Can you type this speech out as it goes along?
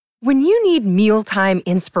When you need mealtime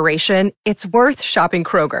inspiration, it's worth shopping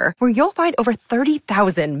Kroger, where you'll find over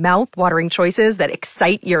 30,000 mouth-watering choices that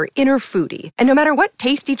excite your inner foodie. And no matter what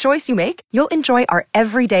tasty choice you make, you'll enjoy our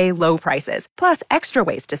everyday low prices, plus extra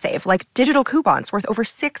ways to save, like digital coupons worth over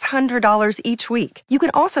 $600 each week. You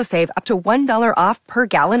can also save up to $1 off per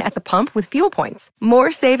gallon at the pump with fuel points.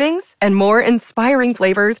 More savings and more inspiring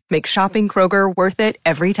flavors make shopping Kroger worth it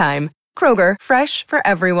every time. Kroger, fresh for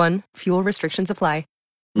everyone. Fuel restrictions apply.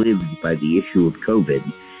 Lived by the issue of COVID,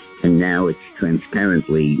 and now it's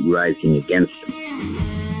transparently rising against them.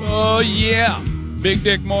 Oh, yeah. Big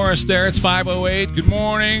Dick Morris there. It's 5:08. Good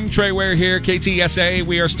morning. Trey Ware here, KTSA.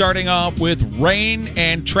 We are starting off with rain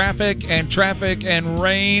and traffic and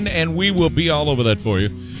rain, and we will be all over that for you.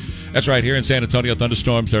 That's right. Here in San Antonio,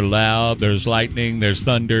 thunderstorms are loud. There's lightning, there's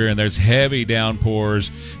thunder, and there's heavy downpours.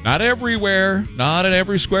 Not everywhere, not in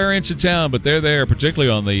every square inch of town, but they're there, particularly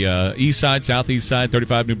on the east side, southeast side,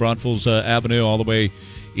 35 New Braunfels Avenue, all the way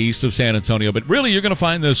east of San Antonio. But really, you're going to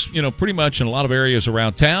find this, pretty much in a lot of areas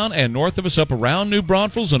around town and north of us, up around New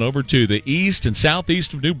Braunfels and over to the east and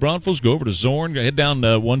southeast of New Braunfels. Go over to Zorn, head down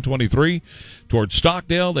 123 towards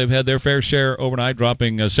Stockdale. They've had their fair share overnight,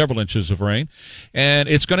 dropping several inches of rain. And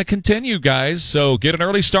it's going to continue, guys. So get an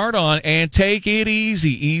early start on and take it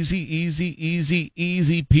easy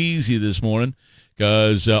peasy this morning,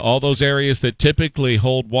 because all those areas that typically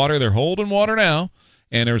hold water, they're holding water now.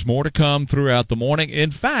 And there's more to come throughout the morning.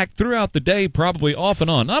 In fact, throughout the day, probably off and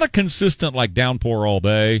on. Not a consistent, downpour all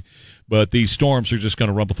day, but these storms are just going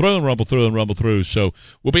to rumble through. So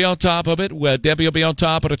we'll be on top of it. Debbie will be on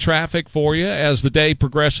top of the traffic for you as the day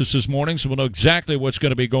progresses this morning, so we'll know exactly what's going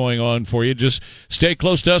to be going on for you. Just stay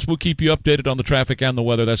close to us. We'll keep you updated on the traffic and the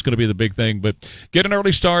weather. That's going to be the big thing. But get an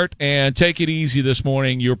early start and take it easy this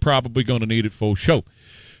morning. You're probably going to need it for sure.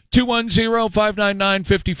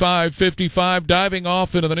 210-599-5555. Diving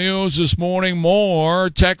off into the news this morning, more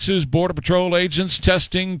Texas Border Patrol agents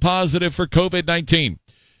testing positive for COVID-19.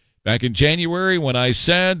 Back in January, when I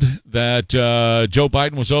said that Joe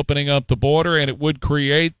Biden was opening up the border and it would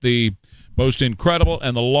create the most incredible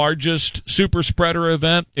and the largest super spreader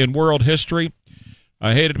event in world history,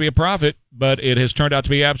 I hated to be a prophet, but it has turned out to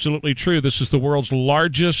be absolutely true. This is the world's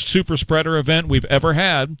largest super spreader event we've ever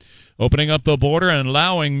had, opening up the border and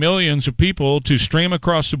allowing millions of people to stream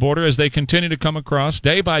across the border as they continue to come across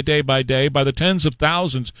day by day by the tens of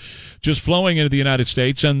thousands just flowing into the United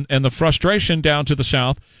States, and the frustration down to the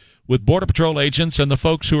south with Border Patrol agents and the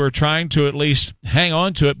folks who are trying to at least hang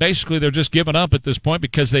on to it. Basically, they're just giving up at this point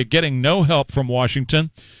because they're getting no help from Washington.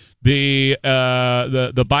 The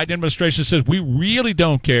Biden administration says we really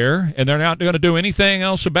don't care, and they're not going to do anything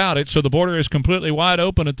else about it. So the border is completely wide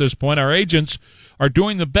open at this point. Our agents are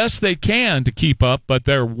doing the best they can to keep up, but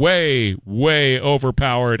they're way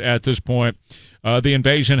overpowered at this point. The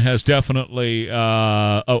invasion has definitely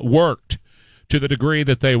worked to the degree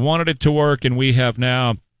that they wanted it to work, and we have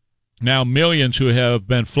now millions who have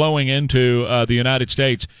been flowing into the United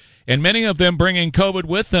States. And many of them bringing COVID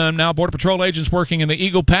with them. Now, Border Patrol agents working in the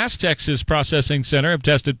Eagle Pass, Texas processing center have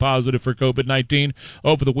tested positive for COVID-19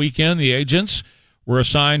 over the weekend. The agents were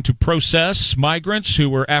assigned to process migrants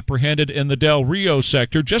who were apprehended in the Del Rio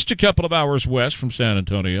sector, just a couple of hours west from San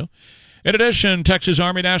Antonio. In addition, Texas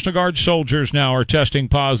Army National Guard soldiers now are testing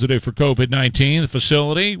positive for COVID-19. The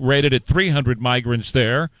facility, rated at 300 migrants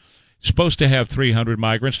there, supposed to have 300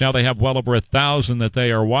 migrants. Now they have well over 1,000 that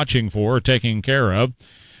they are watching for, taking care of.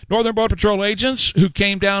 Northern Border Patrol agents who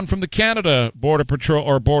came down from the Canada Border Patrol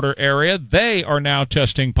or border area, they are now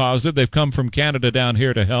testing positive. They've come from Canada down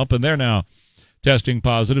here to help, and they're now testing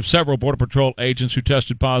positive. Several Border Patrol agents who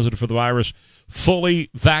tested positive for the virus, fully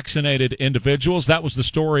vaccinated individuals. That was the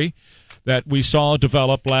story that we saw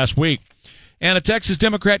develop last week. And a Texas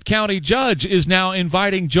Democrat county judge is now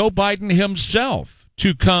inviting Joe Biden himself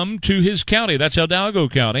to come to his county. That's Hidalgo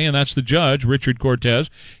County, and that's the judge, Richard Cortez.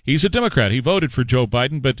 He's a Democrat. He voted for Joe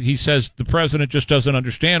Biden, but he says the president just doesn't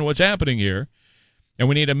understand what's happening here, and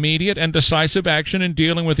we need immediate and decisive action in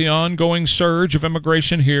dealing with the ongoing surge of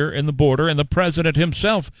immigration here in the border, and the president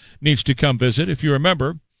himself needs to come visit. If you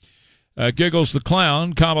remember, Giggles the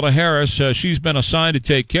clown, Kamala Harris, she's been assigned to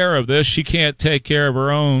take care of this. She can't take care of her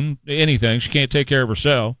own anything. She can't take care of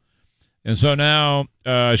herself. And so now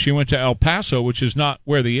she went to El Paso, which is not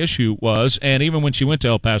where the issue was. And even when she went to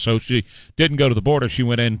El Paso, she didn't go to the border. She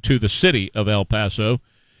went into the city of El Paso,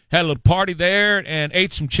 had a little party there, and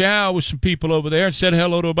ate some chow with some people over there and said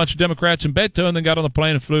hello to a bunch of Democrats in Beto, and then got on the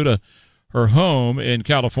plane and flew to her home in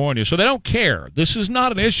California. So they don't care. This is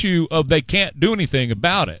not an issue of they can't do anything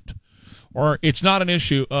about it, or it's not an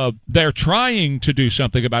issue of they're trying to do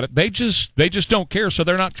something about it. They just don't care, so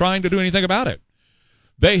they're not trying to do anything about it.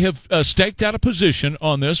 They have staked out a position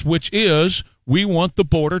on this, which is we want the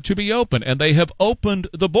border to be open, and they have opened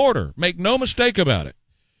the border. Make no mistake about it.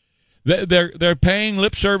 They're paying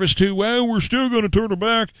lip service to, well, we're still going to turn our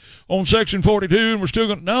back on Section 42, and we're still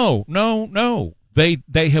going to... No.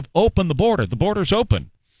 They have opened the border. The border's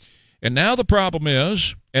open. And now the problem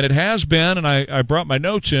is, and it has been, and I brought my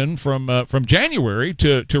notes in from January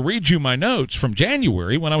to read you my notes from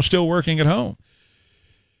January when I was still working at home.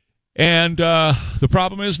 And the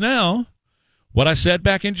problem is now, what I said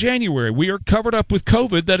back in January, we are covered up with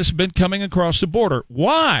COVID that has been coming across the border.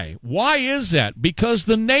 Why? Why is that? Because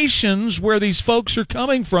the nations where these folks are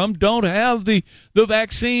coming from don't have the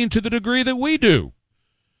vaccine to the degree that we do.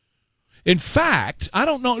 In fact, I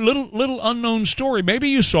don't know, little unknown story. Maybe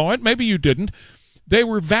you saw it, maybe you didn't. They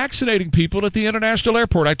were vaccinating people at the international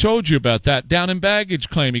airport. I told you about that. Down in baggage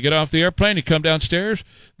claim. You get off the airplane, you come downstairs.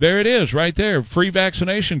 There it is, right there. Free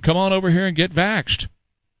vaccination. Come on over here and get vaxxed.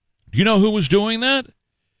 Do you know who was doing that?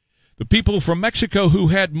 The people from Mexico who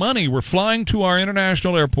had money were flying to our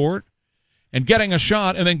international airport and getting a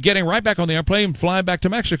shot and then getting right back on the airplane and flying back to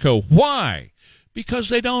Mexico. Why? Because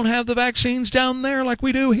they don't have the vaccines down there like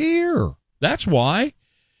we do here. That's why.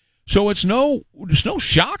 So it's no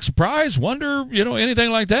shock, surprise, wonder,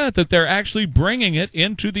 anything like that they're actually bringing it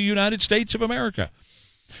into the United States of America.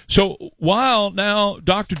 So while now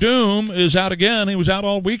Dr. Doom is out again, he was out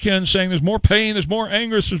all weekend saying there's more pain, there's more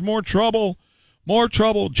anguish, there's more trouble.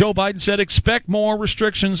 Joe Biden said expect more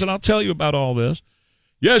restrictions, and I'll tell you about all this.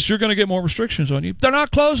 Yes, you're going to get more restrictions on you. They're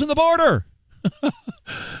not closing the border.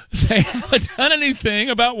 They haven't done anything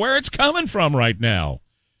about where it's coming from right now.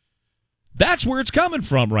 That's where it's coming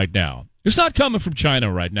from right now. It's not coming from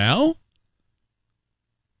China right now.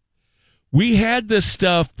 We had this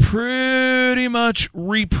stuff pretty much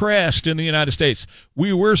repressed in the United States.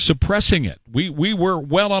 We were suppressing it. We were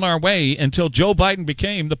well on our way until Joe Biden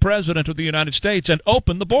became the president of the United States and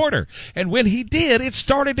opened the border. And when he did, it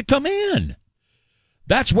started to come in.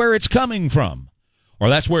 That's where it's coming from. Or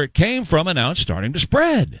that's where it came from, and now it's starting to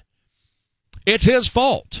spread. It's his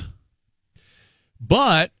fault.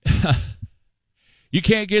 But you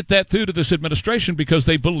can't get that through to this administration because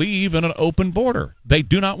they believe in an open border. They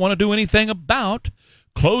do not want to do anything about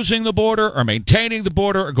closing the border or maintaining the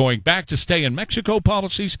border or going back to stay in Mexico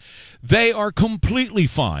policies. They are completely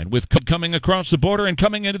fine with coming across the border and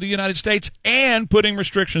coming into the United States and putting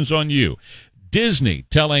restrictions on you. Disney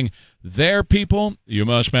telling their people, you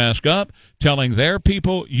must mask up, telling their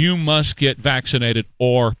people, you must get vaccinated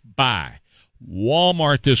or buy.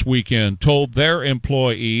 Walmart this weekend told their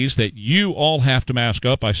employees that you all have to mask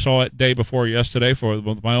up. I saw it day before yesterday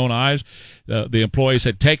with my own eyes. The employees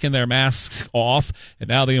had taken their masks off, and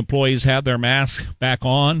now the employees have their masks back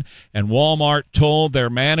on. And Walmart told their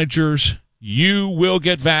managers, you will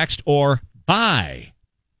get vaxxed or buy.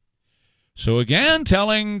 So again,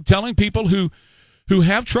 telling people who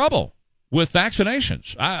have trouble with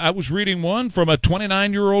vaccinations. I was reading one from a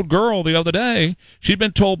 29-year-old girl the other day. She'd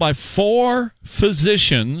been told by 4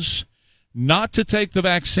 physicians not to take the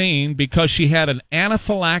vaccine because she had an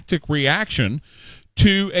anaphylactic reaction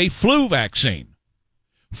to a flu vaccine.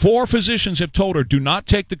 4 physicians have told her, do not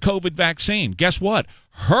take the COVID vaccine. Guess what?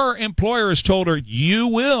 Her employer has told her, you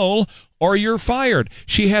will or you're fired.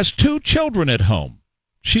 She has 2 children at home.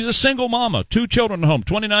 She's a single mama, 2 children at home,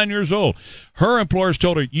 29 years old. Her employers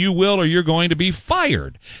told her, you will or you're going to be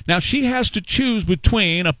fired. Now, she has to choose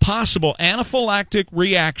between a possible anaphylactic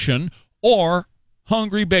reaction or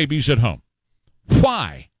hungry babies at home.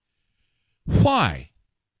 Why? Why?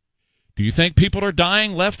 Do you think people are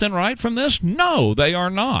dying left and right from this? No, they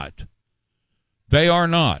are not. They are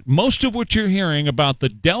not. Most of what you're hearing about the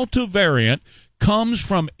Delta variant comes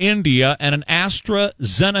from India and an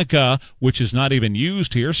AstraZeneca, which is not even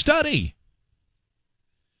used here, study.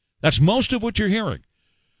 That's most of what you're hearing.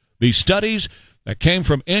 These studies that came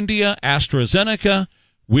from India, AstraZeneca,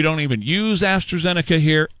 we don't even use AstraZeneca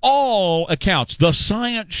here. All accounts, the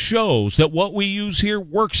science shows that what we use here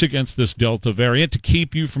works against this Delta variant to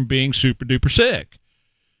keep you from being super duper sick.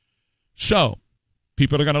 So,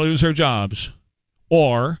 people are going to lose their jobs,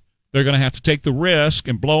 or they're going to have to take the risk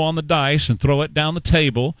and blow on the dice and throw it down the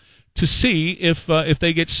table to see if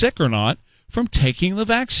they get sick or not from taking the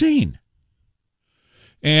vaccine.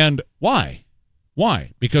 And why?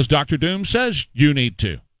 Why? Because Dr. Doom says you need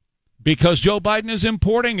to. Because Joe Biden is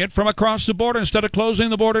importing it from across the border instead of closing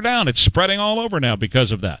the border down. It's spreading all over now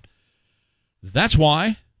because of that. That's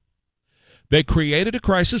why. They created a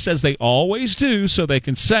crisis, as they always do, so they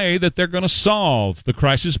can say that they're going to solve the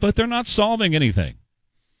crisis, but they're not solving anything.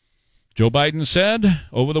 Joe Biden said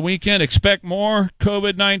over the weekend, expect more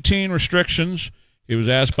COVID-19 restrictions. He was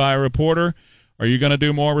asked by a reporter, Are you going to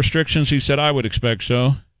do more restrictions? He said, I would expect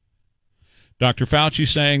so. Dr. Fauci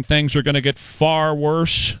saying things are going to get far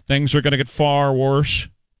worse. Things are going to get far worse.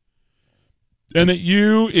 And that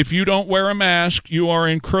if you don't wear a mask, you are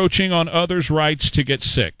encroaching on others' rights to get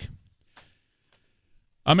sick.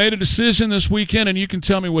 I made a decision this weekend, and you can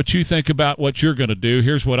tell me what you think about what you're going to do.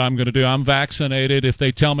 Here's what I'm going to do. I'm vaccinated. If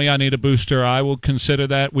they tell me I need a booster, I will consider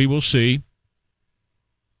that. We will see.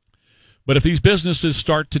 But if these businesses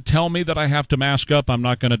start to tell me that I have to mask up, I'm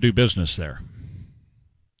not going to do business there.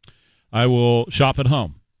 I will shop at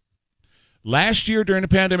home. Last year during the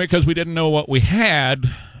pandemic, because we didn't know what we had,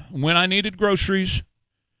 when I needed groceries,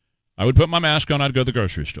 I would put my mask on. I'd go to the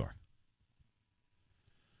grocery store.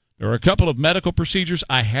 There were a couple of medical procedures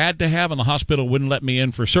I had to have, and the hospital wouldn't let me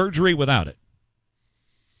in for surgery without it.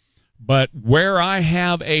 But where I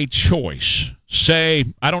have a choice, say,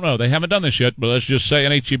 I don't know, they haven't done this yet, but let's just say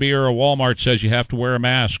an H-E-B or a Walmart says you have to wear a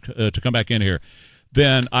mask to come back in here,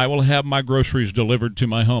 then I will have my groceries delivered to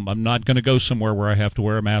my home. I'm not going to go somewhere where I have to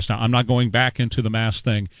wear a mask. Now, I'm not going back into the mask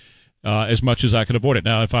thing as much as I can avoid it.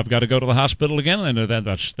 Now, if I've got to go to the hospital again, then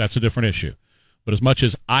that's a different issue. But as much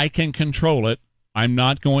as I can control it, I'm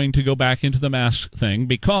not going to go back into the mask thing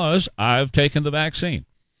because I've taken the vaccine.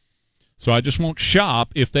 So I just won't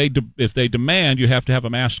shop. If they demand you have to have a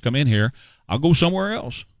mask to come in here, I'll go somewhere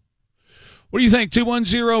else. What do you think?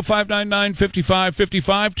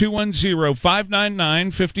 210-599-5555,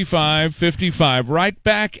 210-599-5555. Right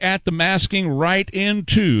back at the masking, right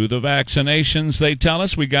into the vaccinations. They tell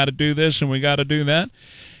us we got to do this and we got to do that.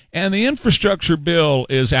 And the infrastructure bill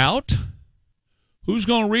is out. Who's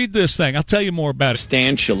going to read this thing? I'll tell you more about it.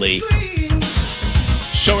 Substantially.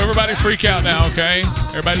 So everybody freak out now, okay?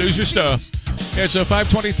 Everybody lose your stuff. It's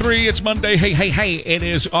 5:23. It's Monday. Hey. It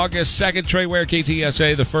is August 2nd. Trey Ware,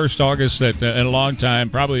 KTSA, the first August that in a long time,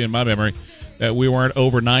 probably in my memory, that we weren't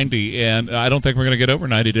over 90. And I don't think we're going to get over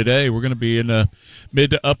 90 today. We're going to be in the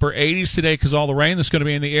mid to upper 80s today because all the rain that's going to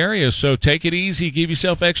be in the area. So take it easy. Give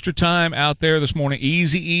yourself extra time out there this morning.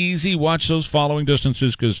 Easy. Watch those following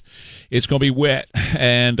distances because it's going to be wet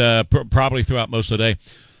and probably throughout most of the day.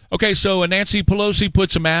 Okay, so Nancy Pelosi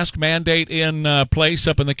puts a mask mandate in place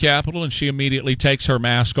up in the Capitol, and she immediately takes her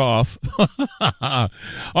mask off on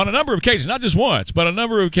a number of occasions, not just once, but a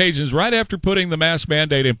number of occasions right after putting the mask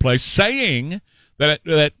mandate in place, saying that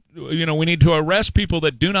we need to arrest people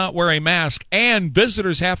that do not wear a mask, and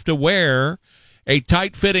visitors have to wear a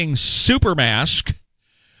tight-fitting super mask.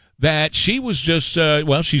 That she was just,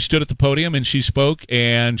 she stood at the podium and she spoke,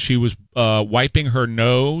 and she was wiping her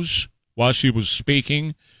nose while she was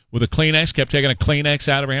speaking with a Kleenex, kept taking a Kleenex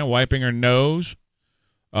out of her hand, wiping her nose,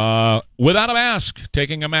 without a mask,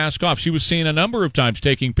 taking a mask off. She was seen a number of times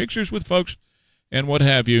taking pictures with folks and what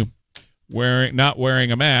have you, not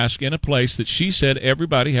wearing a mask in a place that she said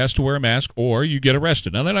everybody has to wear a mask or you get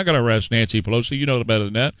arrested. Now, they're not going to arrest Nancy Pelosi. You know better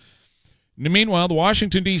than that. Meanwhile, the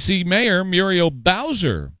Washington, D.C. Mayor, Muriel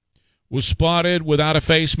Bowser, was spotted without a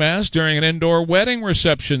face mask during an indoor wedding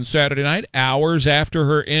reception Saturday night, hours after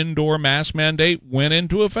her indoor mask mandate went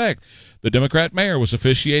into effect. The Democrat mayor was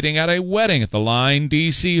officiating at a wedding at the Line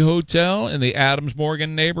D.C. Hotel in the Adams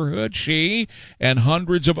Morgan neighborhood. She and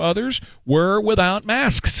hundreds of others were without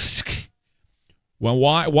masks. Well,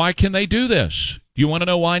 why can they do this? Do you want to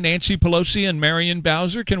know why Nancy Pelosi and Marion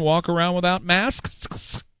Bowser can walk around without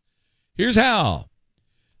masks? Here's how.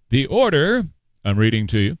 The order, I'm reading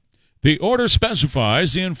to you, the order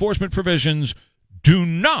specifies the enforcement provisions do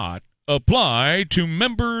not apply to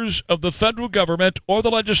members of the federal government or the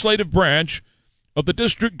legislative branch of the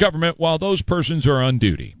district government while those persons are on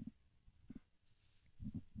duty.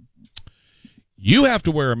 You have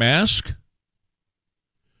to wear a mask,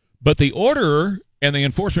 but the order and the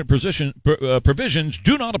enforcement provisions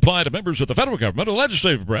do not apply to members of the federal government or the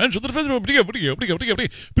legislative branch of the federal.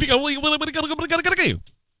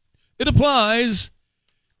 It applies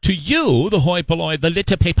to you, the hoi polloi, the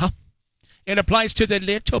little people. It applies to the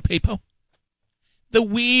little people, the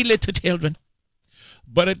wee little children.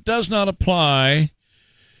 But it does not apply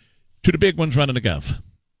to the big ones running the gov.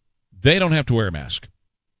 They don't have to wear a mask.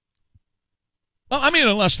 Well, I mean,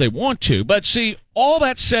 unless they want to. But see, all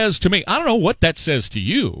that says to me, I don't know what that says to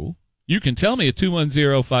you. You can tell me at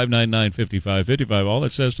 210-599-5555. All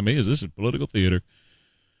that says to me is this is political theater.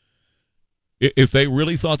 If they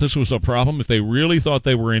really thought this was a problem, if they really thought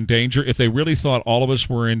they were in danger, if they really thought all of us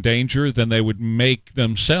were in danger, then they would make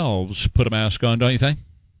themselves put a mask on, don't you think?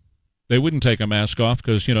 They wouldn't take a mask off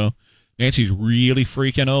because, Nancy's really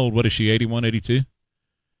freaking old. What is she, 81, 82?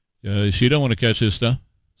 She don't want to catch this stuff.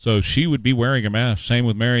 So she would be wearing a mask. Same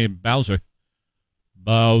with Marion Bowser.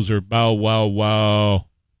 Bow, wow.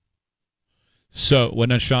 So,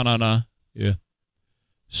 wasn't that Sha-na-na? Yeah.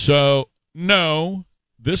 So, no,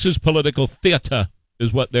 this is political theater,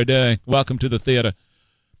 is what they're doing. Welcome to the theater.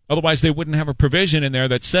 Otherwise, they wouldn't have a provision in there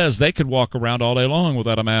that says they could walk around all day long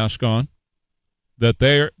without a mask on. That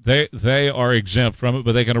they are exempt from it,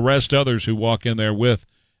 but they can arrest others who walk in there with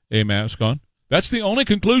a mask on. That's the only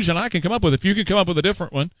conclusion I can come up with. If you can come up with a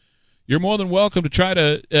different one, you're more than welcome to try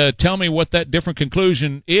to tell me what that different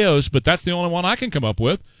conclusion is, but that's the only one I can come up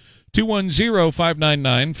with.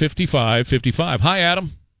 210-599-5555. Hi,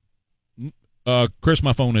 Adam. Chris,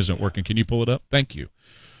 my phone isn't working. Can you pull it up? Thank you.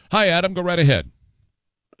 Hi, Adam. Go right ahead.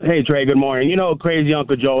 Hey, Trey, good morning. You know, crazy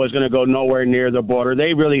Uncle Joe is going to go nowhere near the border.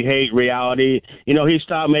 They really hate reality. You know, he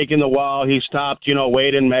stopped making the wall. He stopped,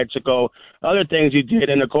 waiting in Mexico, other things he did.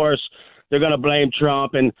 And, of course, they're going to blame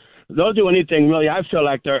Trump. And they'll do anything, really, I feel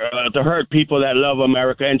like, to hurt people that love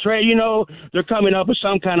America. And, Trey, they're coming up with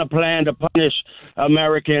some kind of plan to punish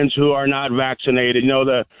Americans who are not vaccinated.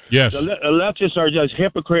 Yes. The leftists are just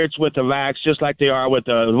hypocrites with the vax, just like they are with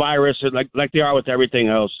the virus, like they are with everything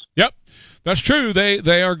else. Yep, that's true.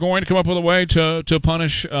 They are going to come up with a way to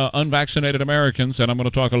punish unvaccinated Americans, and I'm going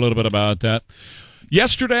to talk a little bit about that.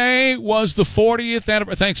 Yesterday was the 40th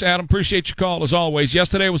anniversary. Thanks, Adam. Appreciate your call, as always.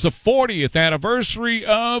 Yesterday was the 40th anniversary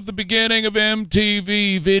of the beginning of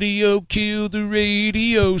MTV. Video killed the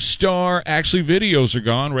radio star. Actually, videos are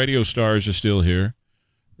gone. Radio stars are still here.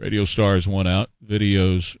 Radio stars won out.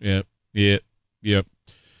 Videos, yep.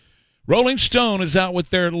 Rolling Stone is out with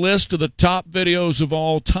their list of the top videos of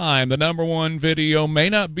all time. The number one video may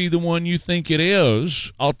not be the one you think it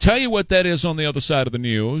is. I'll tell you what that is on the other side of the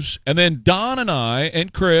news. And then Don and I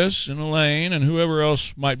and Chris and Elaine and whoever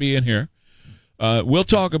else might be in here, we'll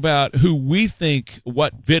talk about who we think,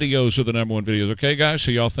 what videos are the number one videos. Okay, guys?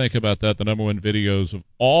 So y'all think about that, the number one videos of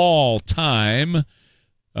all time.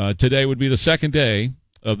 Today would be the second day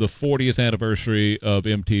of the 40th anniversary of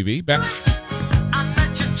MTV. Back.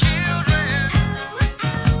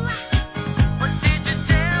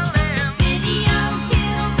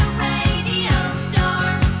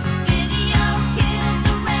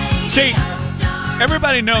 See,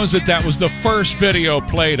 everybody knows that was the first video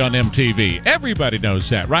played on MTV. Everybody knows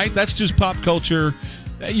that, right? That's just pop culture.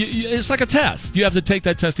 It's like a test. You have to take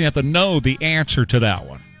that test and you have to know the answer to that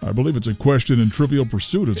one. I believe it's a question in Trivial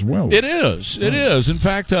Pursuit as well. It is. It is. In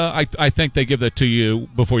fact, I think they give that to you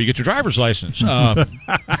before you get your driver's license.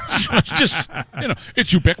 It's just,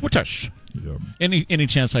 it's ubiquitous. Yeah. Any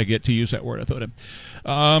chance I get to use that word, I thought it.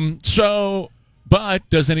 But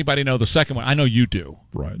does anybody know the second one? I know you do.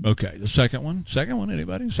 Right. Okay, the second one?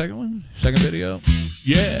 Anybody? Second one? Second video?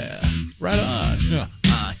 Yeah, right on.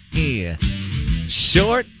 Yeah.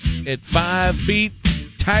 Short, at 5 feet,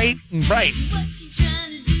 tight and bright.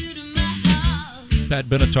 Pat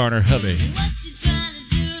Benatar and her hubby.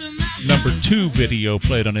 Number 2 video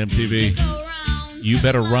played on MTV. You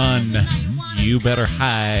Better Run. You Better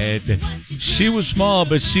Hide. She was small,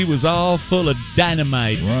 but she was all full of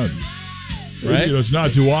dynamite. Right. Right? It's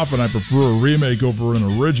not too often I prefer a remake over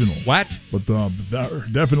an original. What? But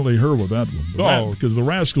definitely her with that one. Because the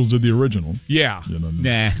Rascals did the original. Yeah.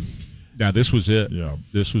 Nah, this was it. Yeah.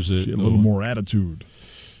 This was it. She had a little more attitude.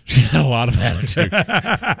 She had a lot of attitude.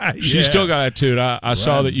 She still got attitude. I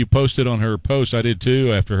saw that you posted on her post. I did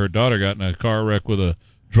too, after her daughter got in a car wreck with a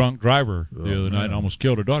drunk driver the other night and almost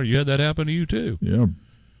killed her daughter. You had that happen to you too. Yeah.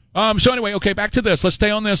 So anyway, okay, back to this. Let's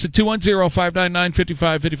stay on this at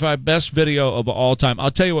 210-599-5555. Best video of all time.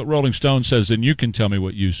 I'll tell you what Rolling Stone says, and you can tell me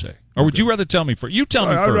what you say. Or would you rather tell me first? You tell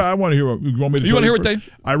me first. I want to hear what you want me to. You want to hear what they?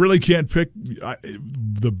 I really can't pick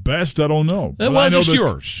the best. I don't know. Well, I know just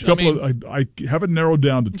yours. I have it narrowed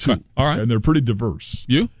down to 2. Okay. All right, and they're pretty diverse.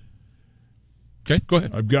 You? Okay, go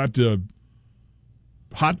ahead. I've got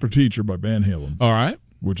 "Hot for Teacher" by Van Halen. All right,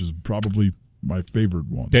 which is probably my favorite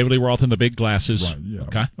one. David Lee Roth and the Big Glasses. Right, yeah.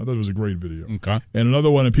 Okay. I thought it was a great video. Okay. And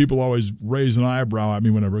another one, and people always raise an eyebrow at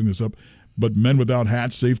me when I bring this up, but Men Without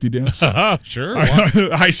Hats Safety Dance. Sure.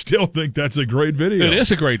 I still think that's a great video. It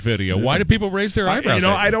is a great video. Yeah. Why do people raise their eyebrows?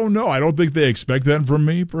 I don't know. I don't think they expect that from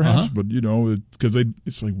me, perhaps. But, because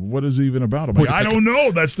it's like, what is it even about? I'm like, I don't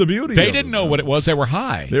know. That's the beauty. They didn't know what it was. They were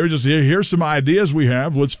high. They were just, here's some ideas we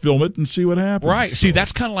have. Let's film it and see what happens. Right. So. See,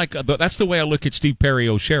 that's kind of like, that's the way I look at Steve Perry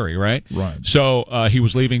O'Sherry, right? Right. So he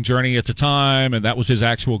was leaving Journey at the time, and that was his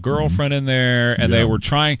actual girlfriend in there, and they were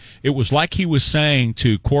trying, it was like he was saying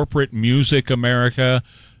to corporate music America,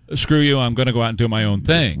 screw you, I'm going to go out and do my own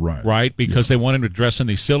thing. Right? Because they wanted to dress in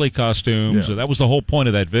these silly costumes. Yeah. So that was the whole point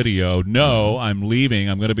of that video. No, I'm leaving.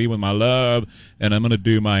 I'm going to be with my love, and I'm going to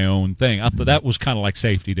do my own thing. I thought that was kind of like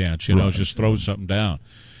Safety Dance, just throw something down.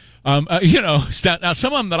 Now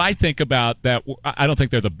some of them that I think about that I don't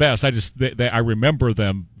think they're the best. I remember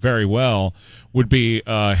them very well. Would be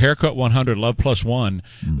Haircut 100, Love Plus One.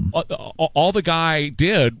 All the guy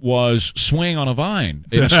did was swing on a vine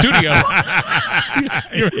in a studio.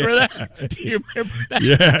 You remember that? Do you remember that?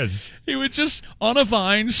 Yes. He was just on a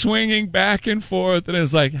vine swinging back and forth, and it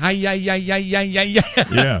was like, hi, yeah.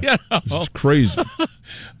 Yeah. It's crazy.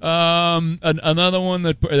 Another one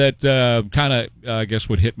that kind of I guess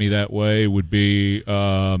would hit me that way would be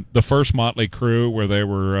the first Motley Crue, where they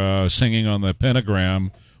were singing on the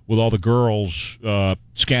pentagram with all the girls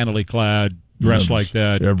scantily clad, dressed like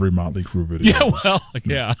that. Every Motley Crue video. Yeah, well,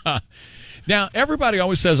 yeah. Now, everybody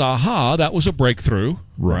always says, aha, that was a breakthrough,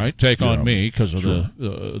 right? Take on Me, because of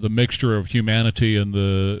the mixture of humanity and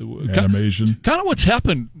the animation. Kind of what's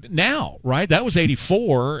happened now, right? That was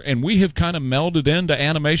 84, and we have kind of melded into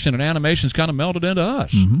animation, and animation's kind of melded into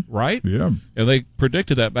us, right? Yeah. And they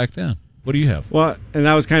predicted that back then. What do you have? Well, and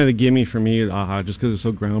that was kind of the gimme for me, aha, just because it was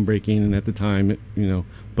so groundbreaking, and at the time,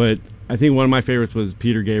 but I think one of my favorites was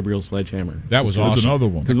Peter Gabriel's Sledgehammer. That was awesome. That's another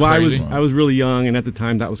one. Because I was really young, and at the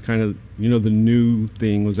time that was kind of the new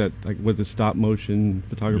thing was that was the stop motion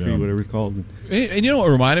photography, whatever it's called. And you know what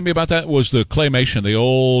reminded me about that was the claymation, the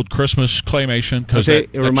old Christmas claymation, because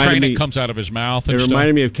that train that comes out of his mouth. And it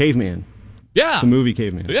reminded me of Caveman. Yeah, the movie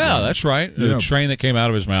Caveman. Yeah, that's right. The train that came out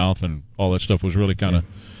of his mouth and all that stuff was really kind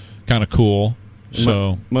of cool.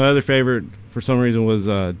 So my other favorite, for some reason, was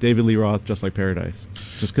David Lee Roth, Just Like Paradise,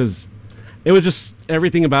 just because. It was just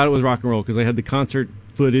everything about it was rock and roll because they had the concert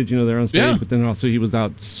footage, there on stage, but then also he was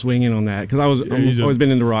out swinging on that because I've always been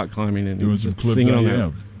into rock climbing and doing some clips singing on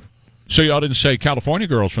that. So y'all didn't say California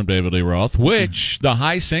Girls from David Lee Roth, which the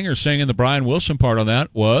high singer singing the Brian Wilson part on that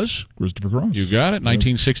was Christopher Cross. You got it.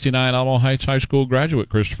 1969 Alamo Heights High School graduate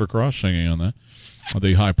Christopher Cross singing on that,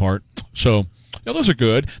 the high part. So. Yeah, those are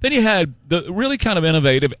good. Then you had the really kind of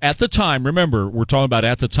innovative at the time. Remember, we're talking about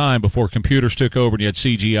at the time before computers took over and you had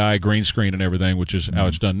CGI, green screen, and everything, which is how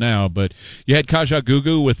it's done now. But you had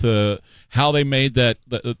Kajagoogoo with how they made that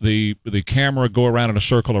the camera go around in a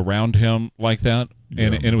circle around him like that,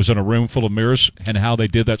 and it was in a room full of mirrors, and how they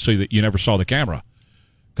did that so that you never saw the camera.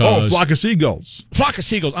 Flock of Seagulls. Flock of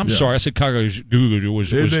Seagulls. I'm sorry. I said Kajagoogoo was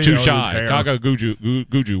too shy.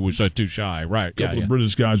 Kajagoogoo was too shy. Right. Couple of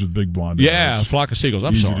British guys with big blonde eyes. Flock of Seagulls.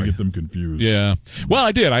 I'm sorry. Easy to get them confused. Yeah. Well,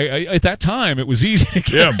 I did. I at that time, it was easy to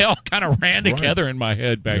get They all kind of ran together in my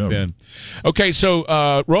head back then. Okay,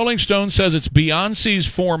 so Rolling Stone says it's Beyonce's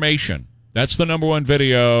Formation. That's the #1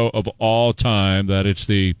 video of all time. That it's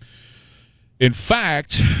the... In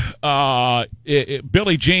fact,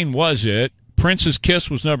 Billie Jean was it. Prince's Kiss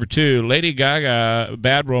was #2. Lady Gaga,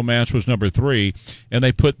 Bad Romance was #3, and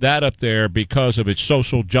they put that up there because of its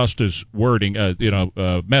social justice wording,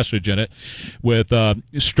 message in it, with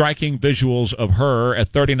striking visuals of her at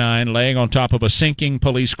 39 laying on top of a sinking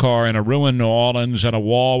police car in a ruined New Orleans, and a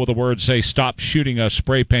wall with the words say "Stop Shooting Us"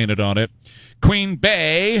 spray painted on it. Queen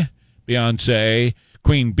Bey, Beyonce.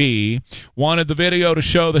 Queen Bee, wanted the video to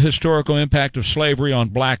show the historical impact of slavery on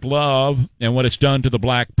black love and what it's done to the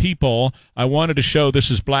black people. I wanted to show this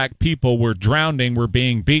is black people. We're drowning. We're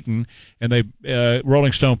being beaten. And they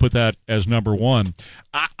Rolling Stone put that as #1.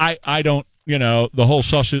 I don't, the whole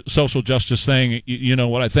social justice thing, you know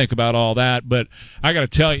what I think about all that. But I got to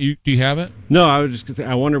tell you, do you have it? No, I was just going to say,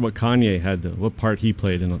 I wonder what Kanye what part he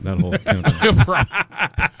played in that whole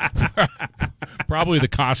Probably the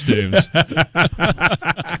costumes.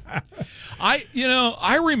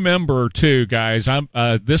 I remember too, guys.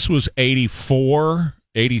 This was 84,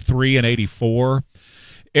 83, and 84.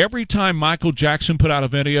 Every time Michael Jackson put out a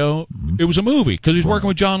video, it was a movie because he's working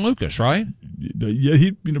with John Lucas, right? Yeah,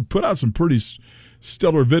 he put out some pretty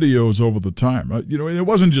stellar videos over the time. And it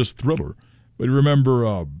wasn't just Thriller, but you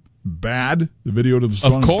remember Bad, the video to the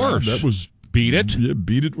song. Of course, Bad? That was. Beat It. Yeah,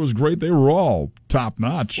 Beat It was great. They were all top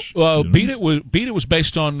notch. Beat It was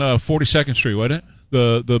based on 42nd Street, wasn't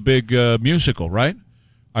it? The big musical, right?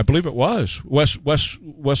 I believe it was West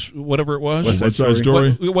whatever it was. West Side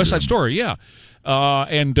Story. West Side Story, yeah.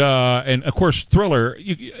 And of course Thriller.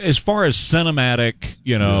 As far as cinematic,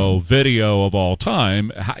 video of all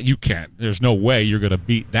time, you can't. There's no way you're going to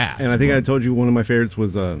beat that. And I think I told you one of my favorites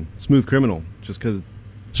was Smooth Criminal, just because.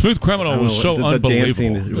 Smooth Criminal was so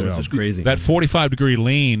unbelievable. The was just crazy. That 45-degree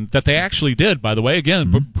lean that they actually did, by the way,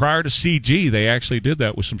 again, prior to CG, they actually did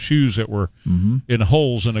that with some shoes that were in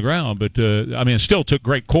holes in the ground. But, it still took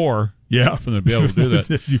great core for them to be able to do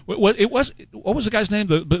that. What was the guy's name?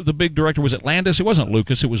 The big director, was it Landis? It wasn't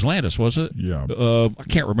Lucas, it was Landis, was it? Yeah. I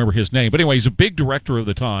can't remember his name. But anyway, he's a big director of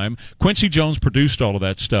the time. Quincy Jones produced all of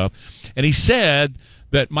that stuff. And he said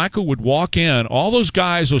that Michael would walk in, all those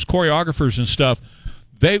guys, those choreographers and stuff,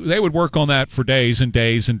 they would work on that for days and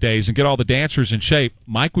days and days and get all the dancers in shape.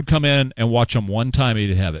 Mike would come in and watch them one time,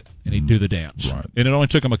 he'd have it, and he'd do the dance. Right. And it only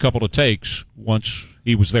took him a couple of takes once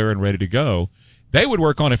he was there and ready to go. They would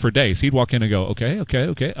work on it for days. He'd walk in and go, okay,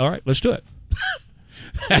 all right, let's do it.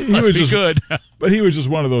 That must be good. But he was just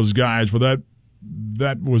one of those guys where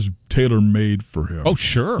that was tailor-made for him. Oh,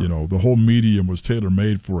 sure. You know, the whole medium was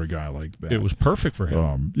tailor-made for a guy like that. It was perfect for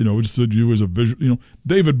him. You know, just that you as a visual. You know,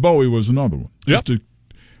 David Bowie was another one. Yep.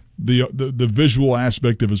 The visual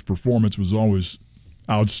aspect of his performance was always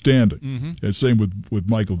outstanding. Mm-hmm. And same with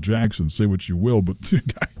Michael Jackson. Say what you will, but you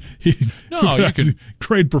could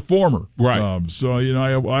great performer. Right. So you know,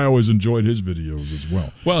 I always enjoyed his videos as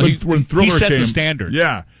well. Well, when Thriller he set came, the standard.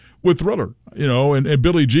 Yeah, with Thriller, you know, and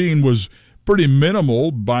Billie Jean was pretty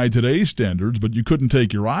minimal by today's standards, but you couldn't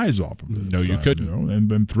take your eyes off of it. No, you couldn't. You know? And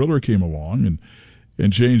then Thriller came along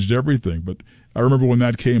and changed everything. But I remember when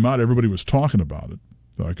that came out, everybody was talking about it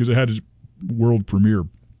because it had its world premiere.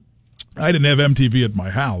 I didn't have MTV at my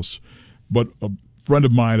house, but a friend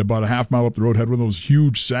of mine about a half mile up the road had one of those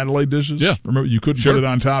huge satellite dishes. Yeah. Remember, you couldn't put it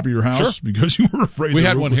on top of your house because you were afraid. We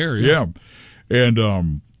had one here. Yeah.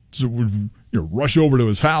 And so we'd rush over to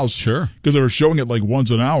his house. Sure. Because they were showing it like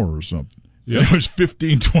once an hour or something. Yeah. It was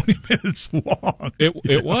 15, 20 minutes long.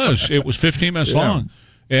 It was 15 minutes long.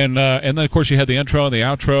 And then, of course, you had the intro and the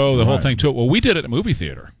outro, the whole thing to it. Well, we did it at a movie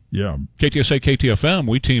theater. Yeah. KTSA, KTFM,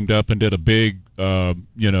 we teamed up and did a big,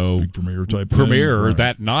 big premiere type premiere thing.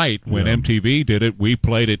 that night when MTV did it. We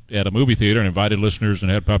played it at a movie theater and invited listeners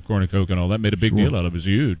and had popcorn and Coke and all that. Made a big deal out of it. It was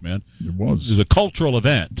huge, man. It was. It was a cultural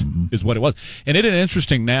event is what it was. And it is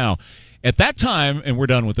interesting now. At that time, and we're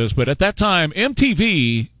done with this, but at that time,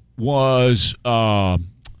 MTV was, I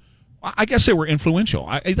guess they were influential.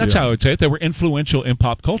 That's how I would say it. They were influential in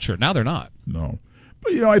pop culture. Now they're not. No.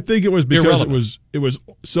 But, I think it was because it was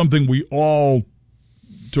something we all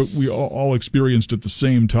experienced at the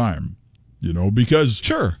same time. Because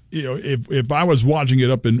if I was watching it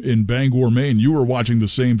up in Bangor, Maine, you were watching the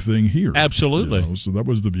same thing here. Absolutely. So that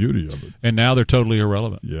was the beauty of it. And now they're totally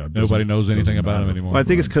irrelevant. Yeah, nobody knows anything about them anymore. Well, I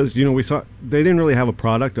think it's because we saw they didn't really have a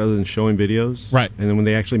product other than showing videos, right? And then when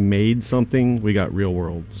they actually made something, we got Real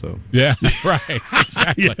World. So right,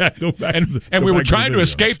 exactly. And we were trying to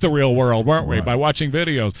escape the real world, weren't we, by watching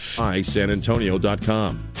videos?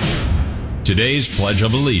 iSanAntonio.com. Today's Pledge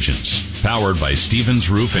of Allegiance, powered by Stevens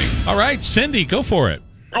Roofing. All right, Cindy, go for it.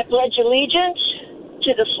 I pledge allegiance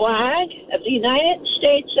to the flag of the United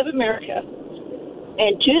States of America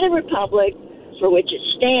and to the republic for which it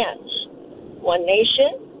stands, one nation,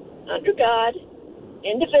 under God,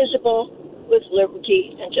 indivisible, with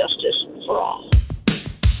liberty and justice for all.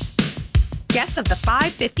 Guests of the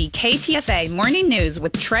 550 KTSA Morning News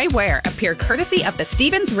with Trey Ware appear courtesy of the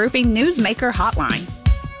Stevens Roofing Newsmaker Hotline.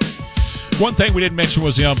 One thing we didn't mention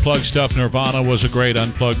was the Unplugged stuff. Nirvana was a great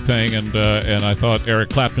Unplugged thing, and I thought Eric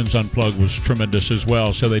Clapton's Unplugged was tremendous as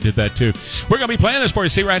well, so they did that too. We're going to be playing this for you.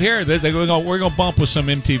 See right here, we're going to bump with some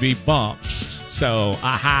MTV bumps. So,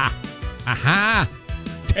 aha,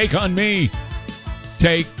 take on me.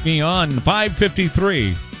 Take me on.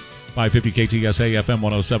 553. 550 KTSA FM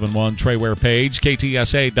 1071 Trey Ware page,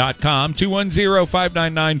 KTSA.com,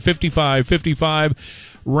 210-599-5555.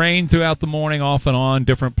 Rain throughout the morning, off and on,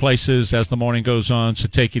 different places as the morning goes on, so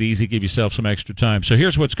take it easy, give yourself some extra time. So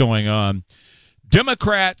here's what's going on.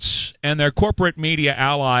 Democrats and their corporate media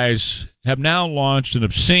allies have now launched an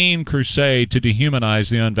obscene crusade to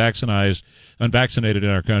dehumanize the unvaccinated in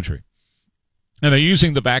our country. And they're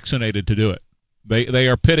using the vaccinated to do it. They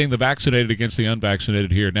are pitting the vaccinated against the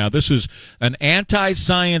unvaccinated here. Now, this is an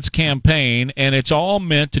anti-science campaign, and it's all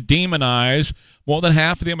meant to demonize more than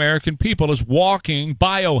half of the American people as walking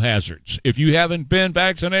biohazards. If you haven't been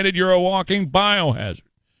vaccinated, you're a walking biohazard.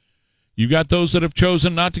 You got those that have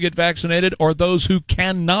chosen not to get vaccinated, or those who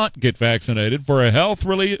cannot get vaccinated for a health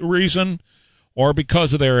reason or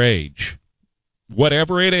because of their age.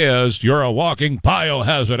 Whatever it is, you're a walking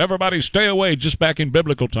biohazard. Everybody stay away. Just back in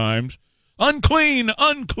biblical times, unclean,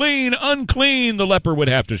 unclean, unclean, the leper would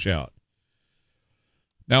have to shout.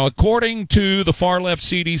 Now, according to the far-left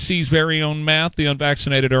CDC's very own math, the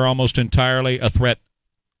unvaccinated are almost entirely a threat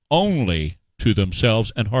only to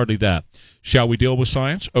themselves, and hardly that. Shall we deal with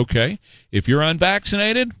science? Okay. If you're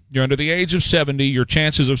unvaccinated, you're under the age of 70, your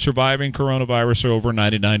chances of surviving coronavirus are over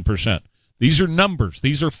 99%. These are numbers.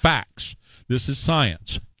 These are facts. This is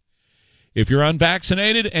science. If you're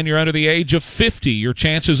unvaccinated and you're under the age of 50, your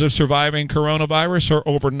chances of surviving coronavirus are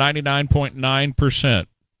over 99.9%.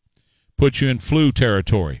 Puts you in flu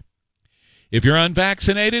territory. If you're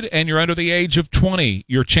unvaccinated and you're under the age of 20,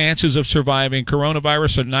 your chances of surviving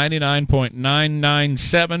coronavirus are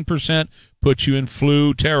 99.997%, puts you in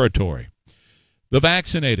flu territory. The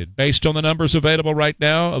vaccinated, based on the numbers available right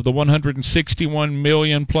now of the 161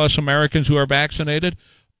 million plus Americans who are vaccinated,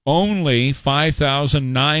 only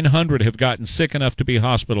 5,900 have gotten sick enough to be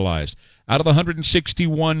hospitalized. Out of the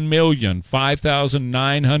 161 million,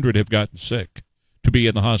 5,900 have gotten sick to be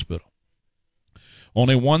in the hospital.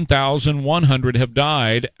 Only 1,100 have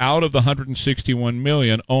died. Out of the 161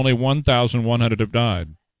 million, only 1,100 have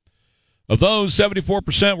died. Of those,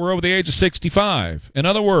 74% were over the age of 65. In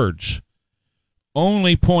other words,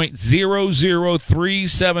 only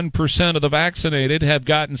 0.0037% of the vaccinated have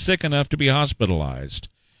gotten sick enough to be hospitalized.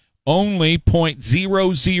 Only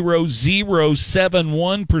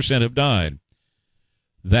 0.00071% have died.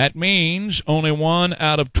 That means only 1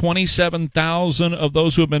 out of 27,000 of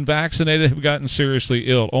those who have been vaccinated have gotten seriously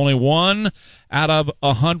ill. Only 1 out of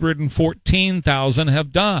 114,000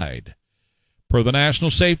 have died. Per the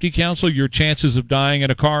National Safety Council, your chances of dying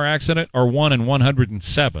in a car accident are 1 in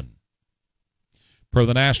 107. Per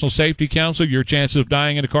the National Safety Council, your chances of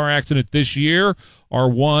dying in a car accident this year are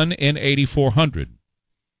 1 in 8,400.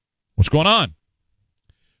 What's going on?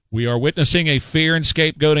 We are witnessing a fear and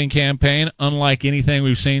scapegoating campaign unlike anything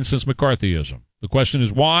we've seen since McCarthyism. The question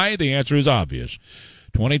is why? The answer is obvious.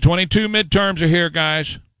 2022 midterms are here,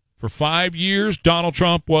 guys. For 5 years, Donald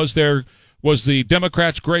Trump was the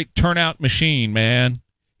Democrats' great turnout machine, man.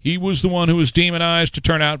 He was the one who was demonized to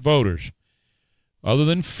turn out voters. Other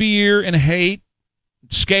than fear and hate,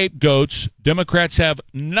 scapegoats, Democrats have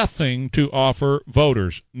nothing to offer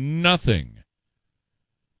voters. Nothing.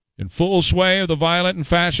 In full sway of the violent and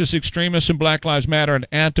fascist extremists in Black Lives Matter and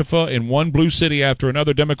Antifa in one blue city after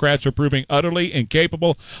another, Democrats are proving utterly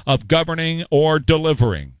incapable of governing or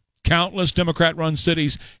delivering. Countless Democrat-run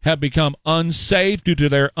cities have become unsafe due to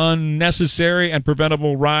their unnecessary and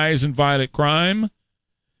preventable rise in violent crime.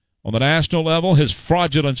 On the national level, his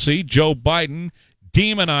fraudulency, Joe Biden,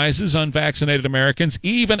 demonizes unvaccinated Americans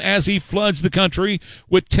even as he floods the country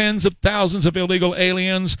with tens of thousands of illegal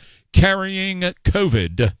aliens carrying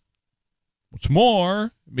COVID. What's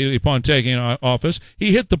more, immediately upon taking office,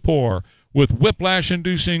 he hit the poor with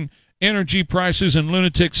whiplash-inducing energy prices and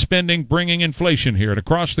lunatic spending, bringing inflation here. And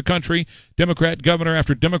across the country, Democrat governor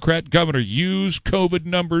after Democrat governor used COVID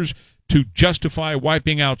numbers to justify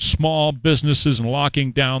wiping out small businesses and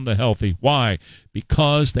locking down the healthy. Why?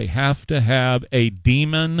 Because they have to have a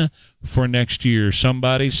demon for next year.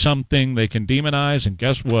 Somebody, something they can demonize, and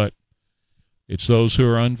guess what? It's those who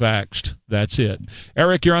are unvaxxed. That's it.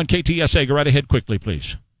 Eric, you're on KTSA. Go right ahead quickly,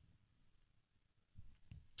 please.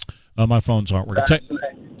 My phones aren't working.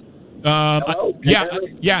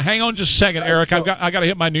 Yeah. Hang on just a second, Eric. I got to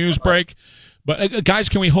hit my news break. But guys,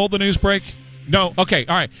 can we hold the news break? No. Okay.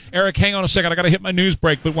 All right. Eric, hang on a second. I got to hit my news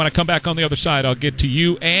break. But when I come back on the other side, I'll get to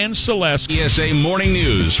you and Celeste. ESA Morning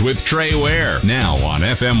News with Trey Ware. Now on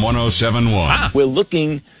FM 107.1. We're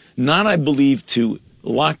looking not, I believe, to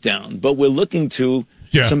lockdown, but we're looking to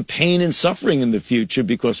some pain and suffering in the future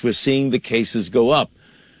because we're seeing the cases go up,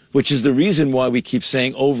 which is the reason why we keep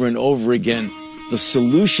saying over and over again, the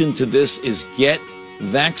solution to this is get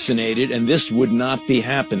vaccinated, and this would not be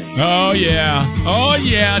happening. Oh,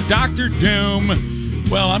 yeah. Dr. Doom.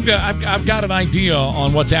 Well, I've got an idea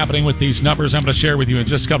on what's happening with these numbers I'm going to share with you in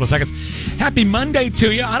just a couple of seconds. Happy Monday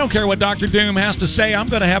to you. I don't care what Dr. Doom has to say. I'm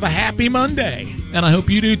going to have a happy Monday. And I hope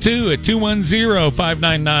you do, too, at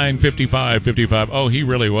 210-599-5555. Oh, he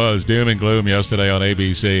really was doom and gloom yesterday on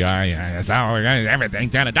ABC.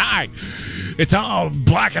 Everything's going to die. It's all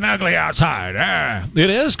black and ugly outside. It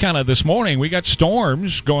is kind of this morning. We got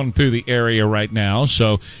storms going through the area right now,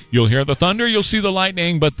 so you'll hear the thunder, you'll see the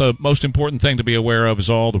lightning, but the most important thing to be aware of is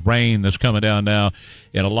all the rain that's coming down now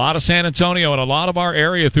in a lot of San Antonio and a lot of our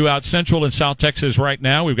area throughout Central and South Texas right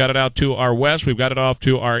now. We've got it out to our west. We've got it off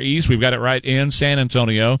to our east. We've got it right in San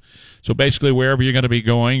Antonio. So basically, wherever you're going to be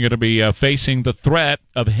going, you're going to be facing the threat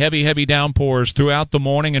of heavy, heavy downpours throughout the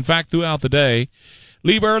morning. In fact, throughout the day.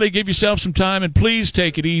 Leave early, give yourself some time, and please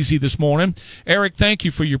take it easy this morning. Eric, thank you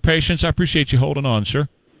for your patience. I appreciate you holding on, sir.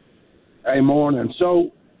 Hey, morning.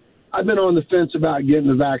 So I've been on the fence about getting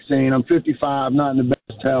the vaccine. I'm 55, not in the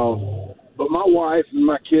best health. But my wife and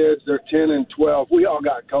my kids, they're 10 and 12. We all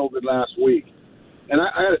got COVID last week. And I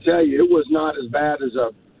got to tell you, it was not as bad as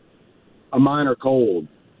a minor cold.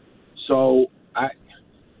 So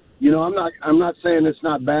I'm not saying it's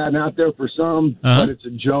not bad out there for some, but it's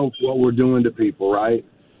a joke what we're doing to people, right?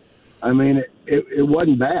 I mean, it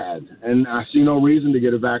wasn't bad, and I see no reason to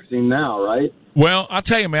get a vaccine now, right? Well, I'll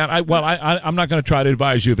tell you, man. I'm not going to try to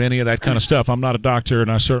advise you of any of that kind of stuff. I'm not a doctor, and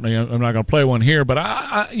I'm not going to play one here. But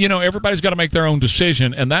everybody's got to make their own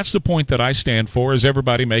decision, and that's the point that I stand for: is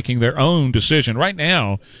everybody making their own decision. Right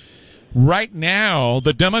now,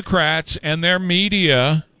 the Democrats and their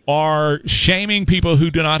media are shaming people who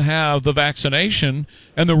do not have the vaccination,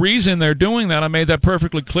 and the reason they're doing that, I made that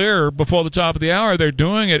perfectly clear before the top of the hour. They're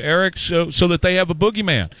doing it, Eric, so that they have a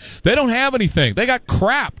boogeyman. They don't have anything. They got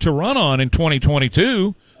crap to run on in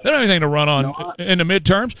 2022. They don't have anything to run on in the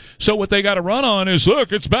midterms. So what they got to run on is,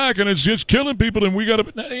 look, it's back and it's just killing people, and we got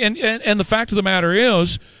to. And the fact of the matter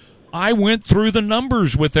is, I went through the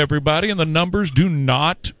numbers with everybody, and the numbers do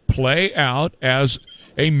not play out as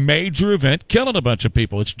a major event killing a bunch of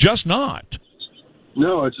people. It's just not.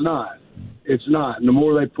 No, it's not. It's not. And the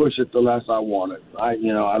more they push it, the less I want it. I don't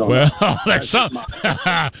know. Well, there's some.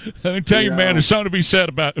 Let me tell you, man, there's something to be said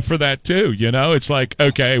for that too. It's like,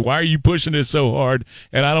 okay, why are you pushing it so hard?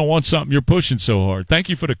 And I don't want something you're pushing so hard. Thank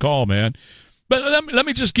you for the call, man. But let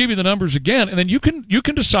me just give you the numbers again, and then you can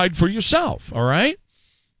decide for yourself. All right.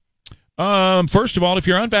 First of all, if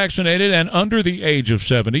you're unvaccinated and under the age of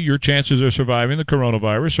 70, your chances of surviving the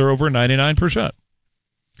coronavirus are over 99%.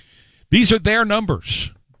 These are their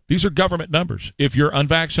numbers. These are government numbers. If you're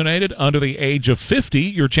unvaccinated under the age of 50,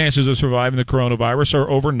 your chances of surviving the coronavirus are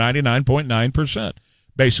over 99.9%.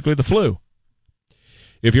 Basically the flu.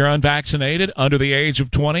 If you're unvaccinated under the age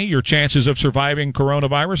of 20, your chances of surviving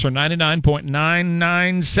coronavirus are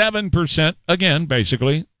 99.997%. Again,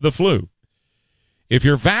 basically the flu. If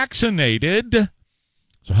you're vaccinated, there's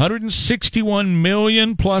 161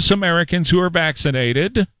 million plus Americans who are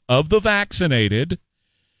vaccinated. Of the vaccinated,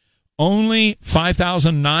 only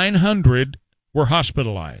 5,900 were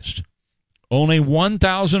hospitalized. Only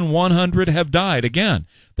 1,100 have died. Again,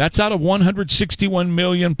 that's out of 161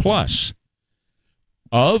 million plus.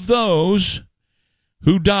 Of those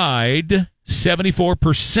who died,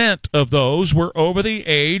 74% of those were over the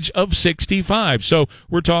age of 65. So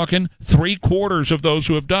we're talking 3/4 of those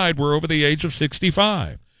who have died were over the age of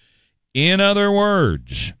 65. In other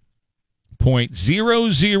words,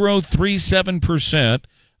 0.0037%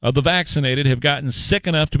 of the vaccinated have gotten sick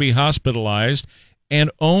enough to be hospitalized,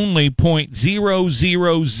 and only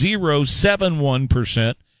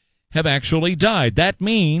 0.00071% have actually died. That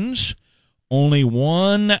means only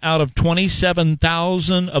 1 out of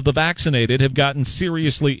 27,000 of the vaccinated have gotten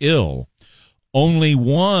seriously ill. Only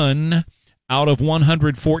 1 out of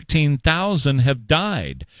 114,000 have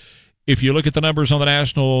died. If you look at the numbers on the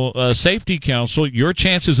National Safety Council, your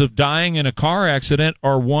chances of dying in a car accident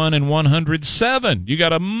are 1 in 107. You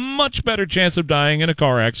got a much better chance of dying in a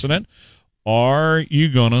car accident. Are you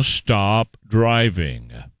going to stop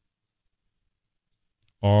driving?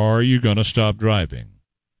 Are you going to stop driving?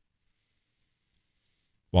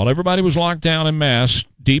 While everybody was locked down en masse,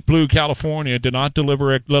 Deep Blue California did not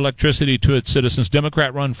deliver electricity to its citizens.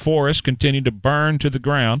 Democrat-run forests continued to burn to the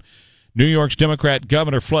ground. New York's Democrat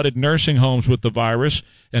governor flooded nursing homes with the virus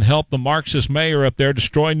and helped the Marxist mayor up there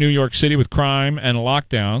destroy New York City with crime and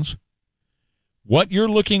lockdowns. What you're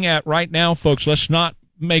looking at right now, folks, let's not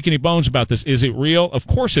make any bones about this. Is it real? Of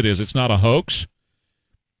course it is. It's not a hoax.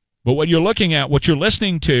 But what you're looking at, what you're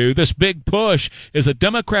listening to, this big push, is a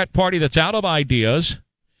Democrat Party that's out of ideas.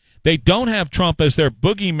 They don't have Trump as their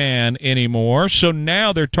boogeyman anymore, so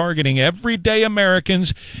now they're targeting everyday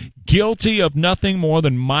Americans guilty of nothing more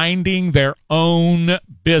than minding their own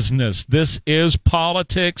business. This is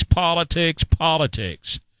politics, politics,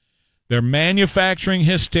 politics. They're manufacturing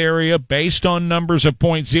hysteria based on numbers of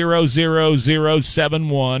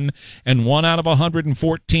 0.00071 and 1 out of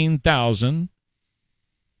 114,000.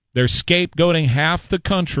 They're scapegoating half the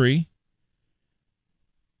country.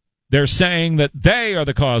 They're saying that they are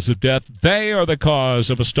the cause of death. They are the cause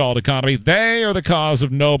of a stalled economy. They are the cause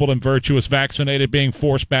of noble and virtuous vaccinated being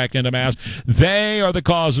forced back into mass. They are the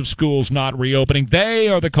cause of schools not reopening. They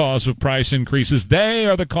are the cause of price increases. They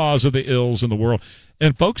are the cause of the ills in the world.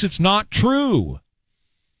 And, folks, it's not true.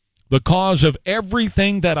 The cause of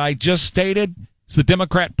everything that I just stated is the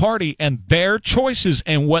Democrat Party and their choices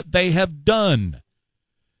and what they have done.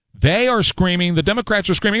 They are screaming, the Democrats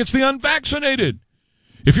are screaming, it's the unvaccinated.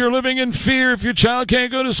 If you're living in fear, if your child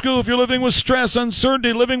can't go to school, if you're living with stress,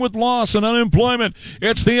 uncertainty, living with loss and unemployment,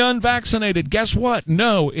 it's the unvaccinated. Guess what?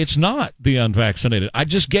 No, it's not the unvaccinated. I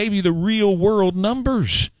just gave you the real world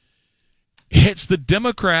numbers. It's the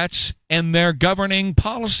Democrats and their governing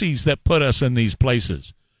policies that put us in these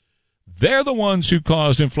places. They're the ones who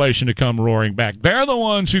caused inflation to come roaring back. They're the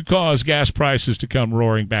ones who caused gas prices to come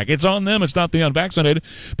roaring back. It's on them. It's not the unvaccinated.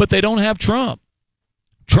 But they don't have Trump.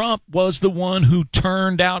 Trump was the one who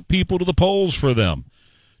turned out people to the polls for them.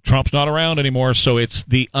 Trump's not around anymore, so it's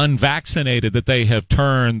the unvaccinated that they have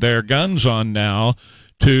turned their guns on now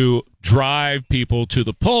to drive people to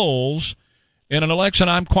the polls. In an election,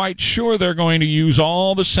 I'm quite sure they're going to use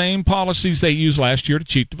all the same policies they used last year to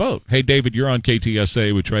cheat the vote. Hey, David, you're on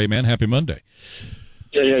KTSA with Trey, man. Happy Monday.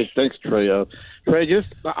 Yeah, thanks, Trey. Trey,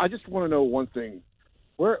 I just want to know one thing.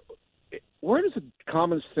 Where does a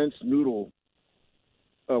common sense noodle,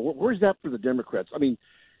 where's that for the Democrats? I mean,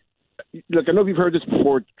 look, I know you've heard this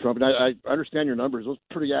before, Trump, and I understand your numbers. Those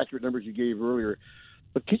are pretty accurate numbers you gave earlier.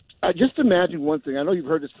 But just imagine one thing. I know you've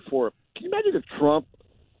heard this before. Can you imagine if Trump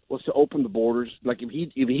was to open the borders? Like if he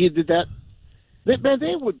did that,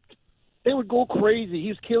 they would go crazy. He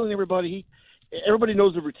was killing everybody. Everybody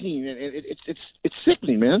knows the routine, and it's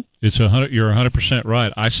sickening, man. You're 100%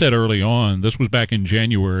 right. I said early on, this was back in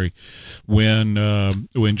January, when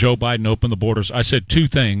Joe Biden opened the borders. I said two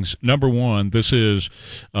things. Number one, this is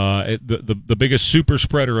the biggest super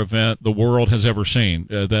spreader event the world has ever seen.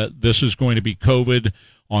 That this is going to be COVID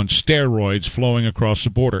on steroids flowing across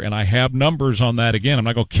the border, and I have numbers on that. Again, I'm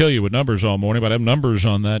not going to kill you with numbers all morning, but I have numbers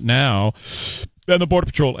on that now. And the Border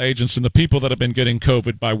Patrol agents and the people that have been getting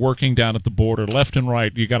COVID by working down at the border, left and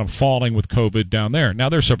right, you got them falling with COVID down there. Now,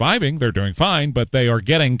 they're surviving. They're doing fine, but they are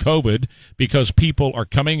getting COVID because people are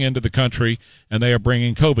coming into the country and they are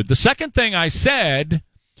bringing COVID. The second thing I said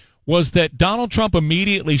was that Donald Trump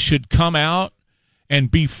immediately should come out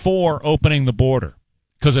and be for opening the border.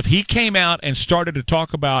 Because if he came out and started to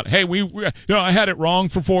talk about, hey, I had it wrong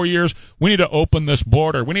for 4 years. We need to open this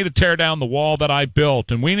border. We need to tear down the wall that I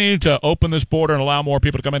built, and we need to open this border and allow more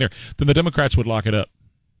people to come in here. Then the Democrats would lock it up.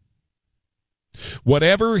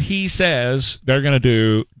 Whatever he says, they're going to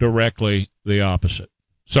do directly the opposite.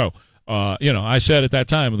 So, I said at that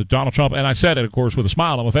time with Donald Trump, and I said it, of course, with a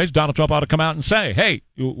smile on my face, Donald Trump ought to come out and say, hey,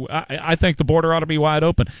 I think the border ought to be wide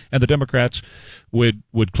open, and the Democrats would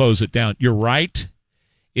close it down. You're right.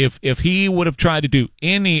 If he would have tried to do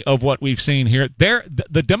any of what we've seen here,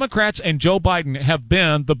 the Democrats and Joe Biden have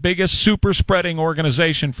been the biggest super spreading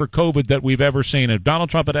organization for COVID that we've ever seen. If Donald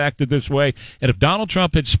Trump had acted this way, and if Donald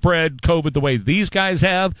Trump had spread COVID the way these guys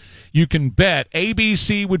have, you can bet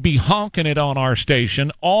ABC would be honking it on our station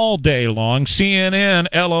all day long. CNN,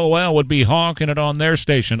 LOL, would be honking it on their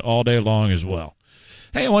station all day long as well.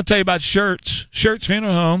 Hey, I want to tell you about Schertz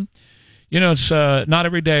Funeral Home. It's not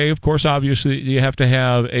every day. Of course, obviously, you have to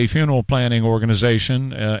have a funeral planning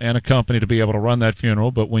organization and a company to be able to run that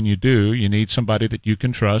funeral. But when you do, you need somebody that you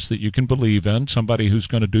can trust, that you can believe in, somebody who's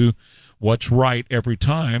going to do what's right every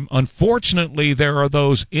time. Unfortunately, there are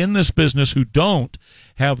those in this business who don't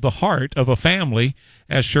have the heart of a family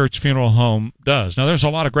as Schertz Funeral Home does. Now, there's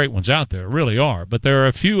a lot of great ones out there, really are, but there are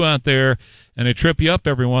a few out there, and they trip you up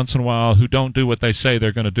every once in a while, who don't do what they say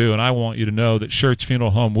they're going to do. And I want you to know that Schertz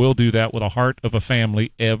Funeral Home will do that with a heart of a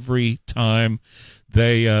family every time.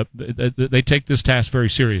 They take this task very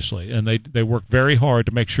seriously, and they work very hard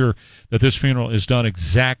to make sure that this funeral is done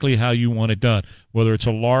exactly how you want it done, whether it's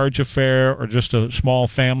a large affair or just a small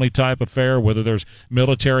family type affair, whether there's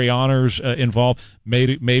military honors involved.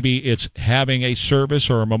 Maybe it's having a service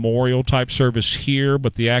or a memorial type service here,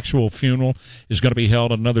 but the actual funeral is going to be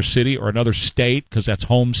held in another city or another state because that's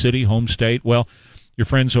home city, home state. Well, your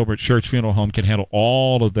friends over at Schertz Funeral Home can handle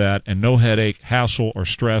all of that, and no headache, hassle, or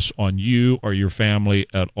stress on you or your family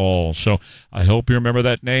at all. So I hope you remember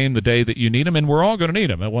that name the day that you need them, and we're all going to need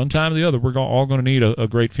them. At one time or the other, we're all going to need a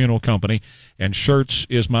great funeral company, and Schertz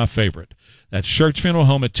is my favorite. That's Schertz Funeral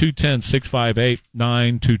Home at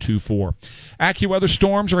 210-658-9224. AccuWeather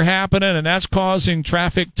storms are happening, and that's causing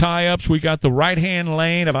traffic tie-ups. We got the right-hand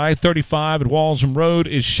lane of I-35 at Walsham Road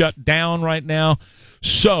is shut down right now.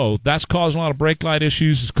 So that's causing a lot of brake light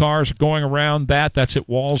issues as cars are going around that. That's at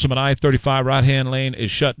Walsham and I-35. Right-hand lane is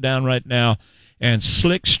shut down right now. And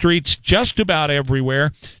slick streets just about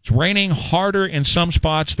everywhere. It's raining harder in some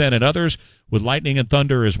spots than in others, with lightning and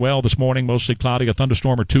thunder as well this morning. Mostly cloudy, a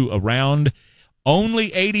thunderstorm or two around.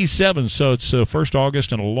 Only 87, so it's 1st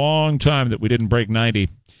August in a long time that we didn't break 90.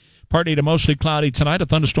 Partly to mostly cloudy tonight, a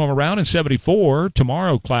thunderstorm around in 74.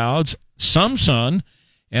 Tomorrow, clouds, some sun,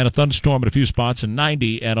 and a thunderstorm at a few spots in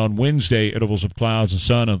 90. And on Wednesday, intervals of clouds and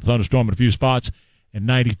sun and a thunderstorm at a few spots in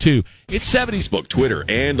 92. It's 70. Facebook, Twitter,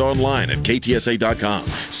 and online at KTSA.com.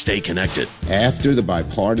 Stay connected. After the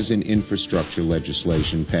bipartisan infrastructure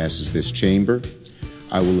legislation passes this chamber,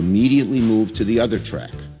 I will immediately move to the other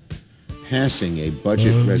track, passing a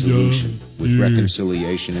budget resolution with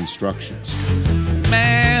reconciliation instructions.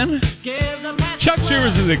 Man, Chuck Schumer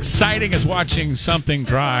is as exciting as watching something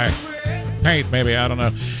dry. paint, maybe. I don't know.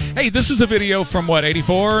 Hey, this is a video from,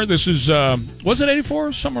 84? This is, was it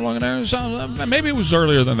 84? Somewhere along there? Maybe it was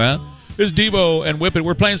earlier than that. This is Devo and Whip It.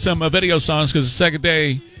 We're playing some video songs because the second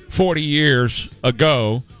day, 40 years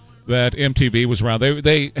ago, that MTV was around.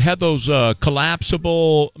 They had those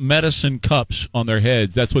collapsible medicine cups on their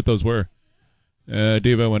heads. That's what those were.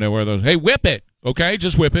 Devo, when they wear those. Hey, whip it. Okay,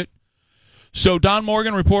 just whip it. So Don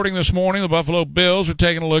Morgan reporting this morning, the Buffalo Bills are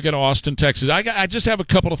taking a look at Austin, Texas. I just have a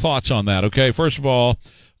couple of thoughts on that. Okay, first of all,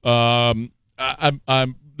 I'm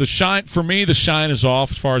the shine for me. The shine is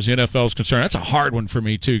off as far as the NFL is concerned. That's a hard one for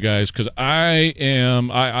me too, guys, because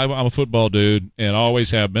I'm a football dude and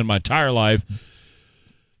always have been my entire life.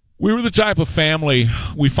 We were the type of family,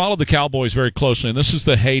 we followed the Cowboys very closely, and this is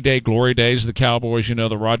the heyday, glory days of the Cowboys, you know,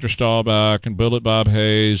 the Roger Staubach and Billet Bob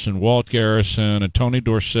Hayes and Walt Garrison and Tony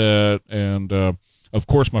Dorsett and, of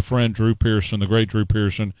course, my friend Drew Pearson, the great Drew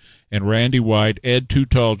Pearson, and Randy White, Ed Too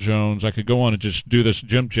Tall Jones. I could go on and just do this,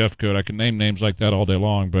 Jim Jeffcoat. I could name names like that all day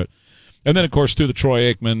long, but... And then, of course, through the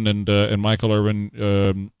Troy Aikman and Michael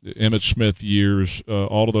Irvin, Emmitt Smith years,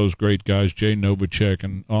 all of those great guys, Jay Novacek,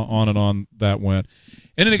 and on that went.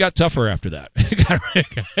 And then it got tougher after that.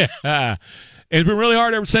 And it's been really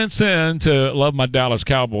hard ever since then to love my Dallas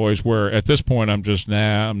Cowboys, where at this point I'm just,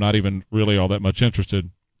 I'm not even really all that much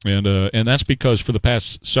interested. And that's because for the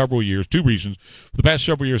past several years, two reasons. For the past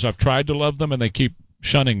several years, I've tried to love them, and they keep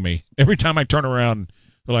shunning me. Every time I turn around,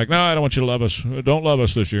 they're like, no, I don't want you to love us. Don't love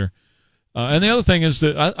us this year. And the other thing is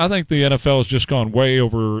that I think the NFL has just gone way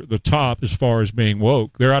over the top as far as being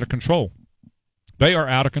woke. They're out of control. They are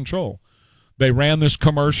out of control. They ran this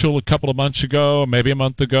commercial a couple of months ago, maybe a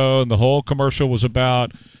month ago, and the whole commercial was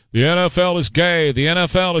about the NFL is gay, the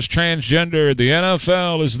NFL is transgender, the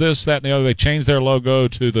NFL is this, that, and the other. They changed their logo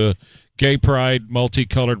to the gay pride,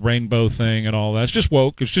 multicolored rainbow thing and all that. It's just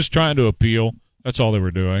woke. It's just trying to appeal. That's all they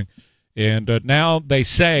were doing. And now they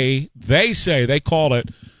call it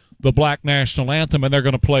the Black National Anthem, and they're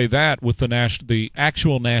going to play that with the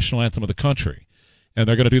actual national anthem of the country. And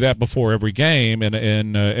they're going to do that before every game and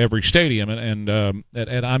in every stadium. And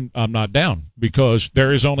I'm not down, because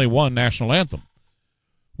there is only one national anthem.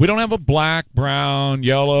 We don't have a black, brown,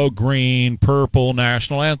 yellow, green, purple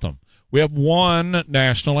national anthem. We have one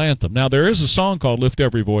national anthem. Now, there is a song called Lift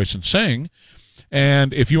Every Voice and Sing,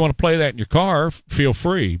 and if you want to play that in your car, feel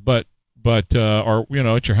free. But or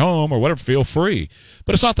at your home or whatever, feel free.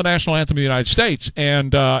 But it's not the national anthem of the United States,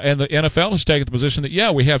 and the NFL has taken the position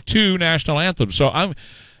that we have two national anthems. So I'm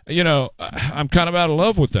kind of out of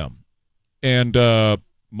love with them, and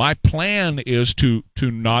my plan is to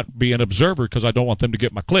not be an observer, because I don't want them to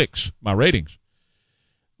get my clicks, my ratings.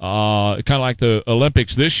 Kind of like the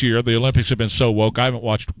Olympics this year. The Olympics have been so woke. I haven't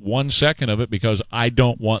watched 1 second of it because I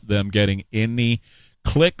don't want them getting any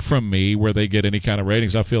click from me where they get any kind of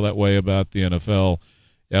ratings. I feel that way about the NFL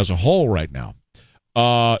as a whole right now.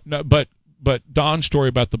 No, but Don's story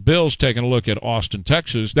about the Bills taking a look at Austin,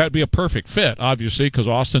 Texas, that'd be a perfect fit, obviously, because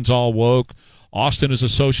Austin's all woke. Austin is a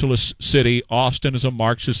socialist city. Austin is a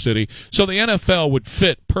Marxist city. So the NFL would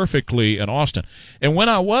fit perfectly in Austin. And when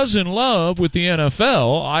I was in love with the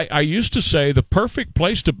NFL, I used to say the perfect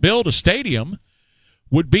place to build a stadium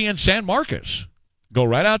would be in San Marcos. Go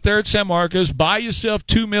right out there at San Marcos, buy yourself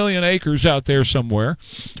 2 million acres out there somewhere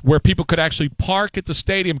where people could actually park at the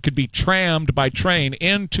stadium, could be trammed by train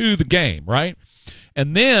into the game, right?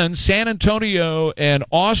 And then San Antonio and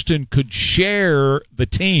Austin could share the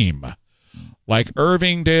team, like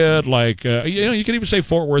Irving did, like, you could even say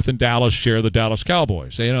Fort Worth and Dallas share the Dallas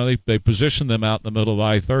Cowboys. They position them out in the middle of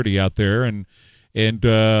I-30 out there, and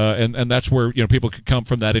that's where people could come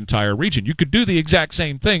from that entire region. You could do the exact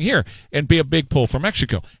same thing here and be a big pull for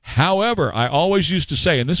Mexico. However, I always used to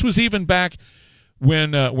say, and this was even back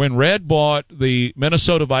when Red bought the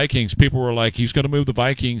Minnesota Vikings, people were like, he's going to move the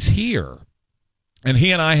Vikings here. And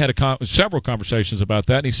he and I had several conversations about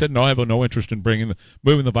that, and he said, no, I have no interest in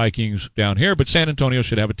moving the Vikings down here, but San Antonio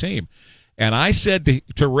should have a team. And I said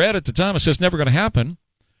to Red at the time, I said, it's never going to happen,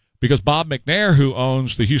 because Bob McNair, who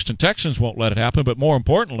owns the Houston Texans, won't let it happen. But more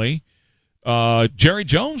importantly, Jerry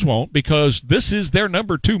Jones won't, because this is their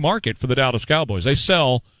number 2 market for the Dallas Cowboys. They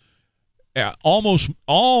sell almost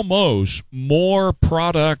more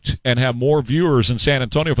product and have more viewers in San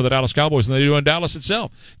Antonio for the Dallas Cowboys than they do in Dallas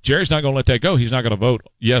itself. Jerry's not going to let that go. He's not going to vote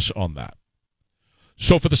yes on that.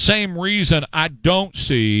 So for the same reason, I don't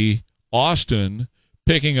see Austin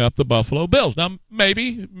picking up the Buffalo Bills. Now,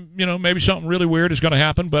 maybe something really weird is going to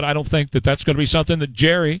happen, but I don't think that that's going to be something that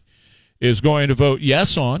Jerry is going to vote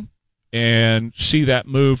yes on and see that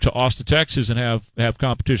move to Austin, Texas, and have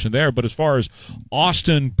competition there. But as far as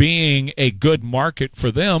Austin being a good market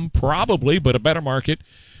for them, probably, but a better market,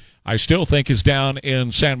 I still think is down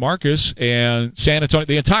in San Marcos and San Antonio,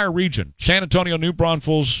 the entire region. San Antonio, New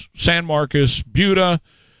Braunfels, San Marcos, Buda,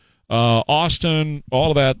 Austin,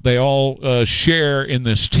 all of that, they all share in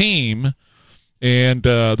this team. And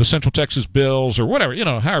the Central Texas Bills, or whatever,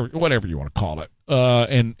 whatever you want to call it,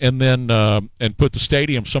 and then put the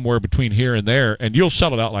stadium somewhere between here and there, and you'll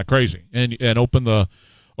sell it out like crazy, and open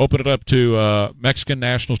it up to Mexican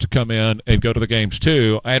nationals to come in and go to the games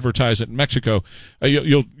too. Advertise it in Mexico.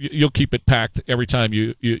 You'll keep it packed every time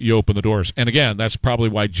you open the doors. And again, that's probably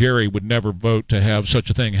why Jerry would never vote to have such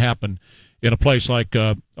a thing happen in a place like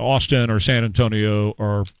Austin or San Antonio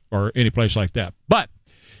or any place like that. But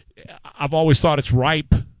I've always thought it's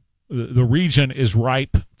ripe. The region is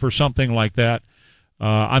ripe for something like that.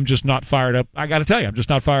 I'm just not fired up. I got to tell you, I'm just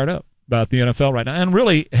not fired up about the NFL right now, and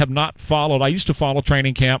really have not followed. I used to follow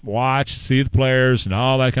training camp, watch, see the players, and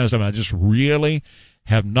all that kind of stuff. I just really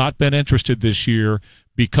have not been interested this year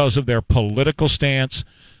because of their political stance,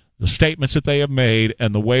 the statements that they have made,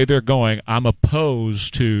 and the way they're going. I'm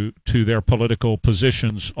opposed to their political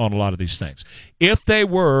positions on a lot of these things. If they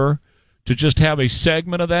were to just have a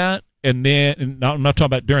segment of that, and then, I'm not talking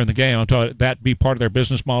about during the game, I'm talking about that be part of their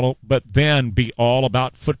business model, but then be all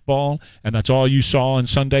about football, and that's all you saw on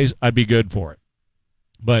Sundays, I'd be good for it.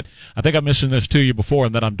 But I think I mentioned this to you before,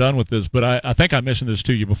 and then I'm done with this, but I think I mentioned this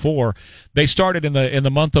to you before. They started in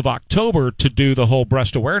the month of October to do the whole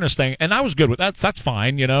breast awareness thing, and I was good with that. That's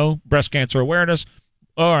fine, breast cancer awareness.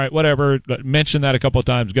 All right, whatever. Mention that a couple of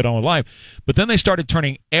times. Get on with life. But then they started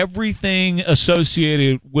turning everything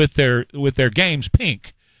associated with their games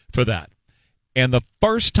pink for that. And the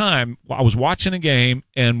first time I was watching a game,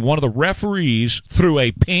 and one of the referees threw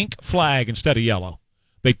a pink flag instead of yellow.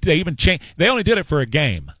 They even changed. They only did it for a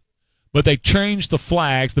game, but they changed the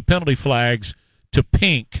flags, the penalty flags, to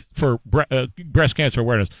pink for breast cancer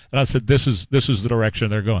awareness. And I said, this is the direction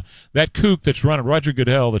they're going. That kook that's running, Roger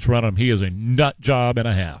Goodell that's running them, he is a nut job and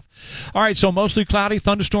a half. All right, so mostly cloudy,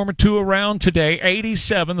 thunderstorm or two around today,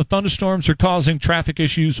 87. The thunderstorms are causing traffic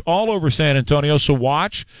issues all over San Antonio, so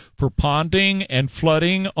watch for ponding and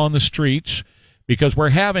flooding on the streets, because we're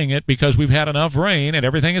having it because we've had enough rain and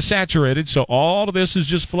everything is saturated. So all of this is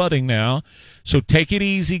just flooding now. So take it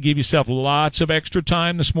easy. Give yourself lots of extra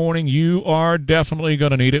time this morning. You are definitely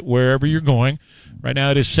going to need it wherever you're going. Right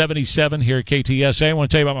now it is 77 here at KTSA. I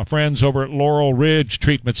want to tell you about my friends over at Laurel Ridge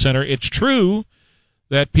Treatment Center. It's true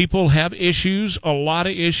that people have issues, a lot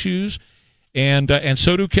of issues, and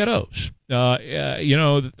so do kiddos.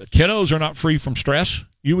 Kiddos are not free from stress.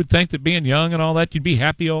 You would think that being young and all that, you'd be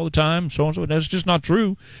happy all the time, so and so. That's just not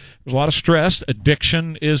true. There's a lot of stress.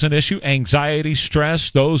 Addiction is an issue. Anxiety,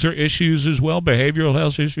 stress, those are issues as well. Behavioral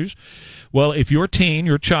health issues. Well, if your teen,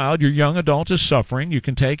 your child, your young adult is suffering, you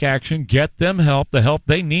can take action, get them help, the help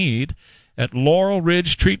they need at Laurel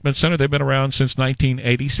Ridge Treatment Center. They've been around since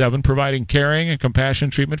 1987, providing caring and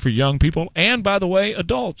compassion treatment for young people and, by the way,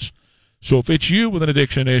 adults. So if it's you with an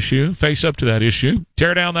addiction issue, face up to that issue.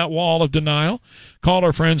 Tear down that wall of denial. Call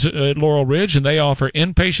our friends at Laurel Ridge, and they offer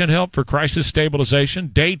inpatient help for crisis stabilization,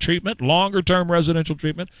 day treatment, longer-term residential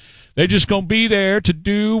treatment. They're just going to be there to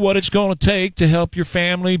do what it's going to take to help your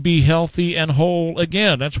family be healthy and whole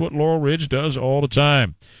again. That's what Laurel Ridge does all the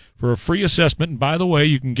time. For a free assessment, and by the way,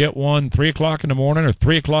 you can get one 3 o'clock in the morning or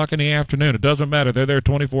 3 o'clock in the afternoon. It doesn't matter. They're there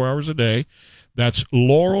 24 hours a day. That's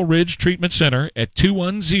Laurel Ridge Treatment Center at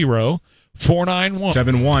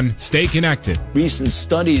 210-491-71. Stay connected. Recent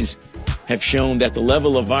studies have shown that the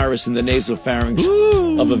level of virus in the nasopharynx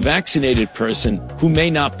of a vaccinated person who may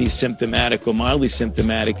not be symptomatic or mildly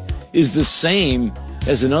symptomatic is the same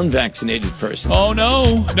as an unvaccinated person. Oh,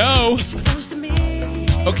 no.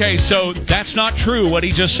 Okay, so that's not true. What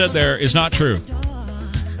he just said there is not true.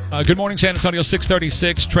 Good morning, San Antonio,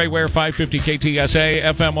 636, Trey Ware, 550 KTSA,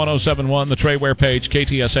 FM 1071, the Trey Ware page,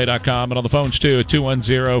 KTSA.com, and on the phones, too, at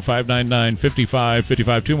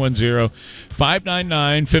 210-599-5555,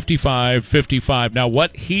 210-599-5555. Now,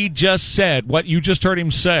 what he just said, what you just heard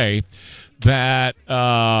him say, that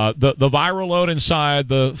the viral load inside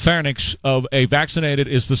the pharynx of a vaccinated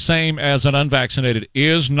is the same as an unvaccinated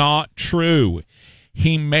is not true.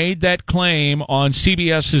 He made that claim on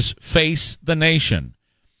CBS's Face the Nation.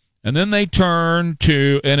 And then they turned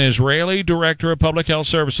to an Israeli director of public health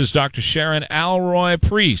services, Dr. Sharon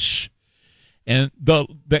Alroy-Priest. And the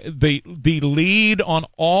lead on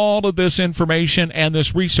all of this information and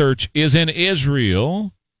this research is in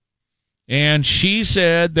Israel. And she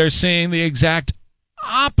said they're seeing the exact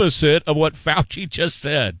opposite of what Fauci just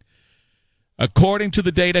said. According to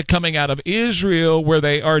the data coming out of Israel, where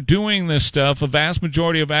they are doing this stuff, a vast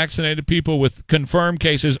majority of vaccinated people with confirmed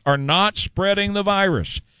cases are not spreading the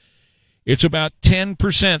virus. It's about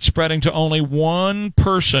 10% spreading to only one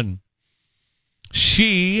person.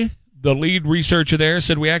 She, the lead researcher there,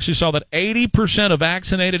 said we actually saw that 80% of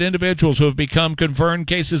vaccinated individuals who have become confirmed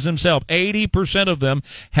cases themselves, 80% of them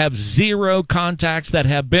have zero contacts that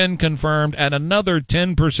have been confirmed, and another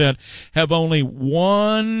 10% have only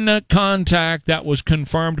one contact that was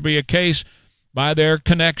confirmed to be a case by their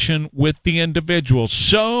connection with the individual.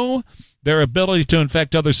 So their ability to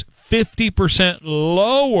infect others 50%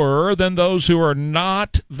 lower than those who are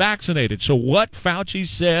not vaccinated. So what Fauci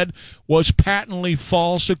said was patently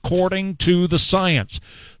false according to the science.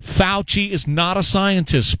 Fauci is not a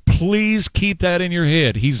scientist. Please keep that in your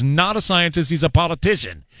head. He's not a scientist. He's a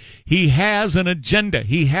politician. He has an agenda.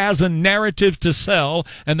 He has a narrative to sell,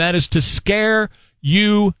 and that is to scare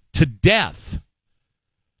you to death.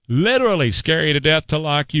 Literally scare you to death, to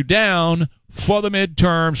lock you down for the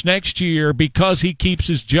midterms next year because he keeps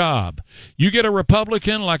his job. You get a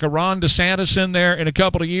Republican like a Ron DeSantis in there in a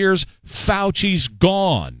couple of years, Fauci's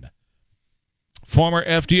gone. Former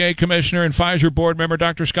FDA commissioner and Pfizer board member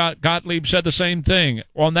Dr. Scott Gottlieb said the same thing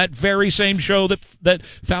on that very same show that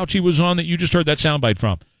Fauci was on that you just heard that soundbite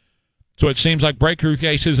from. So it seems like breakthrough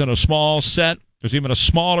cases in a small set. There's even a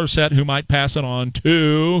smaller set who might pass it on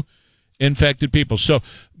to infected people. So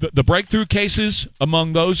the breakthrough cases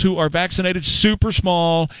among those who are vaccinated, super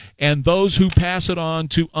small, and those who pass it on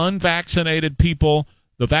to unvaccinated people,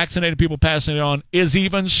 the vaccinated people passing it on, is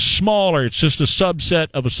even smaller. It's just a subset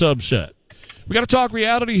of a subset. We got to talk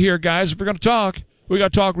reality here, guys. If we're going to talk, we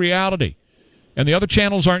got to talk reality. And the other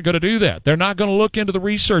channels aren't going to do that. They're not going to look into the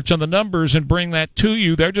research on the numbers and bring that to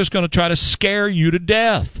you. They're just going to try to scare you to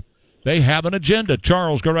death. They have an agenda.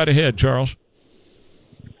 Charles, go right ahead, Charles.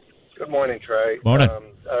 Good morning, Trey. Morning.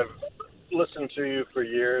 I've listened to you for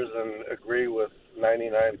years and agree with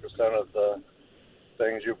 99% of the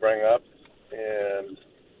things you bring up. And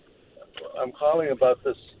I'm calling about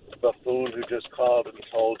this buffoon who just called and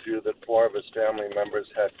told you that 4 of his family members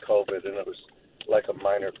had COVID, and it was like a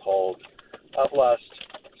minor cold. I've lost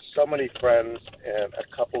so many friends and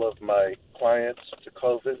a couple of my clients to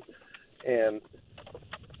COVID, and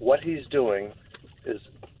what he's doing is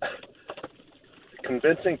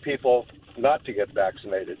convincing people not to get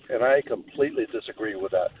vaccinated, and I completely disagree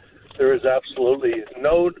with that. There is absolutely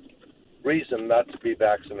no reason not to be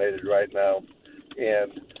vaccinated right now,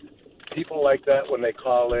 and people like that, when they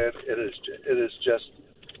call in, it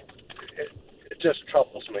just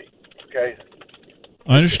troubles me. Okay.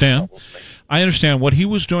 I understand. What he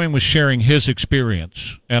was doing was sharing his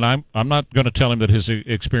experience, and I'm not going to tell him that his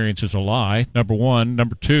experience is a lie. Number one.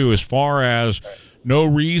 Number two, as far as no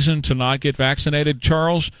reason to not get vaccinated,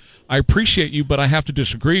 Charles, I appreciate you, but I have to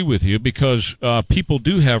disagree with you because people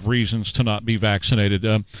do have reasons to not be vaccinated.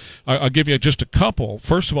 I'll give you just a couple.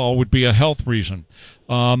 First of all, would be a health reason.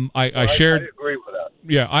 I shared. I agree with that.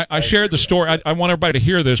 Yeah, I shared the story. I want everybody to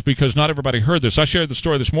hear this because not everybody heard this. I shared the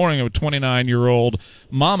story this morning of a 29-year-old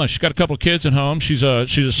mama. She's got a couple of kids at home. She's a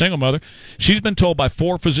single mother. She's been told by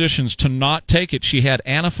 4 physicians to not take it. She had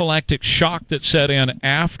anaphylactic shock that set in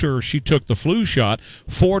after she took the flu shot.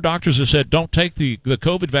 4 doctors have said, don't take the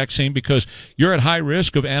COVID vaccine because you're at high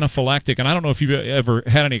risk of anaphylactic. And I don't know if you've ever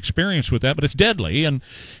had any experience with that, but it's deadly. And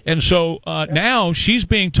so now she's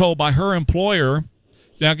being told by her employer.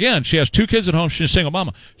 Now, again, she has 2 kids at home. She's a single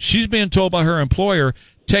mama. She's being told by her employer,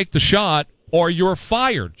 take the shot or you're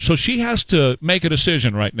fired. So she has to make a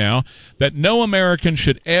decision right now that no American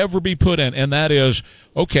should ever be put in, and that is,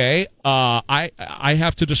 okay, I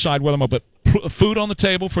have to decide whether I'm going to put food on the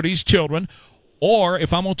table for these children or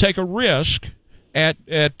if I'm going to take a risk at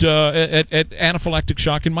anaphylactic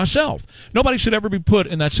shock in myself. Nobody should ever be put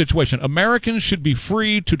in that situation. Americans should be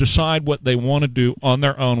free to decide what they want to do on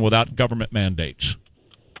their own without government mandates.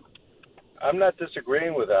 I'm not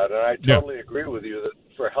disagreeing with that, and I totally agree with you that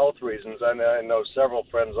for health reasons, I know several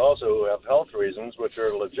friends also who have health reasons, which are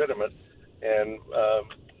legitimate, and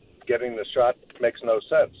getting the shot makes no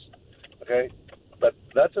sense, okay? But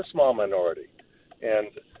that's a small minority, and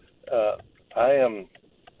I am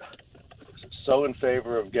so in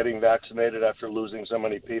favor of getting vaccinated after losing so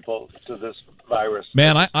many people to this virus.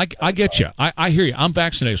 Man, I get you. I hear you. I'm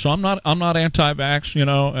vaccinated, so I'm not anti-vax,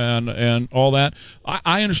 and all that.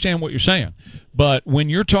 I understand what you're saying, But when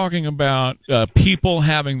you're talking about people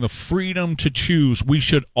having the freedom to choose, we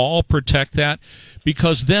should all protect that,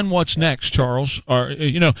 because then what's next, Charles?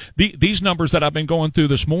 These numbers that I've been going through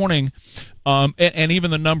this morning, and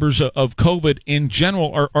even the numbers of COVID in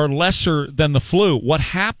general are lesser than the flu. What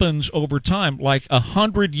happens over time? Like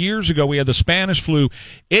 100 years ago, we had the Spanish flu.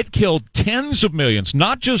 It killed tens of millions,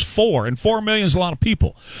 not just 4, and 4 million is a lot of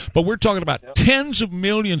people. But we're talking about tens of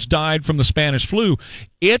millions died from the Spanish flu.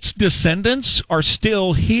 Its descendants are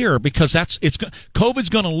still here because COVID's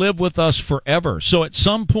going to live with us forever. So at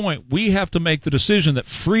some point, we have to make the decision that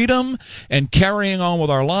freedom and carrying on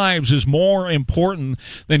with our lives is more important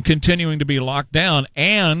than continuing to be locked down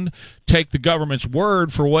and take the government's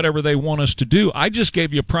word for whatever they want us to do. I just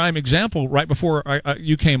gave you a prime example right before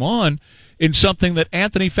you came on in something that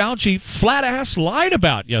Anthony Fauci flat-ass lied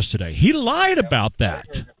about yesterday. He lied about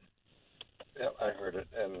that. I heard it,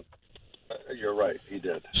 and you're right, he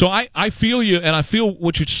did. So I feel you, and I feel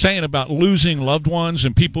what you're saying about losing loved ones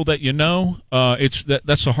and people that you know. That's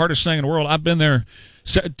the hardest thing in the world. I've been there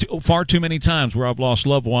far too many times where I've lost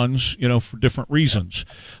loved ones, for different reasons.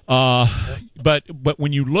 But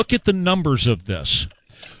when you look at the numbers of this,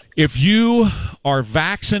 if you are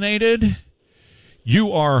vaccinated,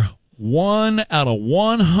 you are 1 out of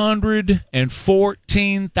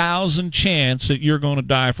 114,000 chance that you're going to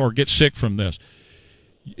die or get sick from this.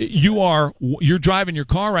 You're driving your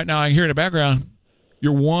car right now. I hear in the background.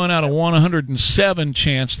 You're 1 out of 107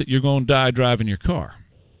 chance that you're going to die driving your car.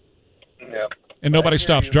 Yeah. And nobody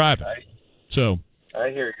stops driving. I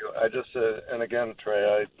hear you. I just and again,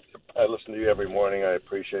 Trey, I listen to you every morning. I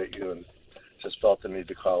appreciate you, and just felt the need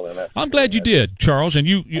to call in. I'm glad you did, Charles, and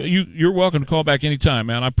you're welcome to call back anytime,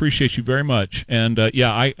 man. I appreciate you very much. And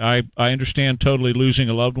I understand totally losing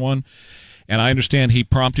a loved one. And I understand he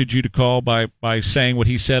prompted you to call by saying what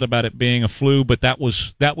he said about it being a flu, but that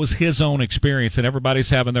was his own experience, and everybody's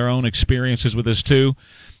having their own experiences with this too.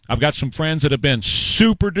 I've got some friends that have been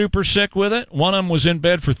super duper sick with it. One of them was in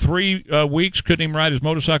bed for 3 weeks, couldn't even ride his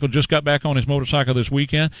motorcycle, just got back on his motorcycle this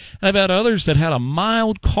weekend. And I've had others that had a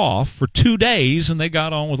mild cough for 2 days and they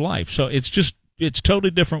got on with life. So it's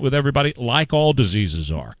totally different with everybody, like all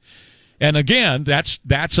diseases are. And again,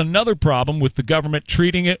 that's another problem with the government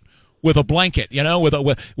treating it with a blanket,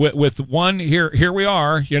 with one here we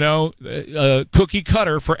are, cookie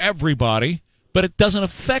cutter for everybody, but it doesn't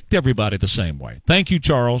affect everybody the same way. Thank you,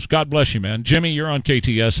 Charles. God bless you, man. Jimmy, you're on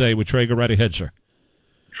KTSA with Trey. Go right ahead, sir.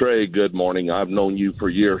 Trey, good morning. I've known you for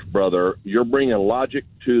years, brother. You're bringing logic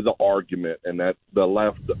to the argument, and that the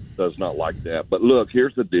left does not like that. But look,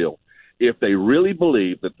 here's the deal. If they really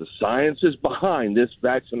believe that the science is behind this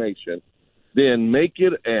vaccination, then make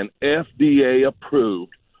it an FDA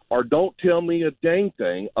approved. Or don't tell me a dang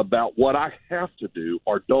thing about what I have to do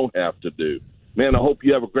or don't have to do. Man, I hope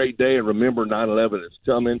you have a great day, and remember 9/11 is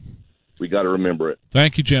coming. We got to remember it.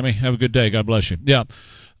 Thank you, Jimmy. Have a good day. God bless you. Yeah,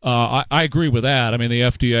 I agree with that. I mean, the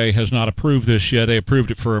FDA has not approved this yet. They approved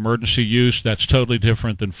it for emergency use. That's totally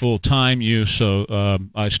different than full-time use, so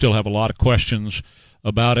I still have a lot of questions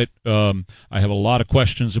about it. I have a lot of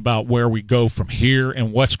questions about where we go from here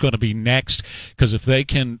and what's going to be next, because if they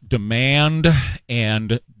can demand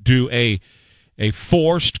and do a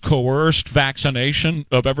forced, coerced vaccination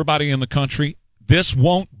of everybody in the country, this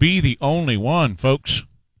won't be the only one, folks.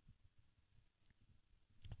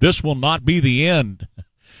 This will not be the end.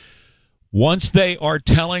 Once they are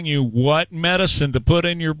telling you what medicine to put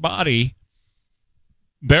in your body,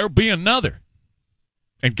 there'll be another.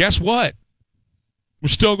 And guess what? We're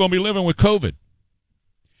still going to be living with COVID.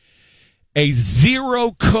 A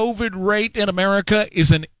zero COVID rate in America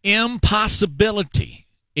is an impossibility.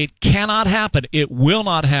 It cannot happen. It will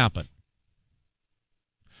not happen.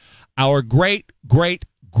 Our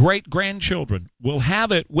great-great-great-grandchildren will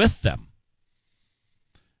have it with them.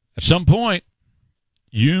 At some point,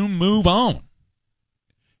 you move on,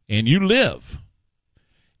 and you live,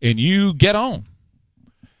 and you get on.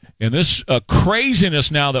 And this craziness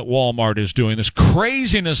now that Walmart is doing, this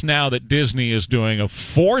craziness now that Disney is doing of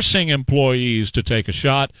forcing employees to take a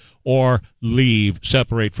shot or leave,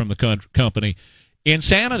 separate from the company,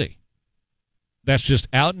 insanity. That's just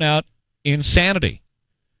out and out insanity.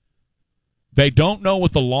 They don't know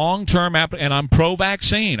what the long-term and I'm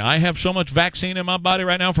pro-vaccine. I have so much vaccine in my body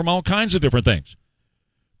right now from all kinds of different things.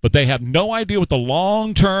 But they have no idea what the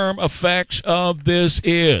long-term effects of this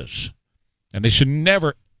is. And they should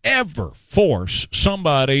never, ever force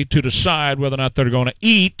somebody to decide whether or not they're going to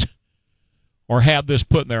eat or have this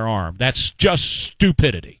put in their arm. That's just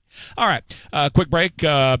stupidity. All right, quick break,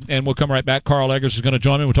 and we'll come right back. Carl Eggers is going to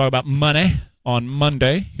join me. We'll talk about money on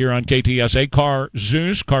Monday here on KTSA. Car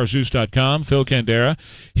Zeus, carzeus.com, Phil Candera.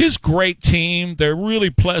 His great team, they're really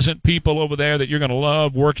pleasant people over there that you're going to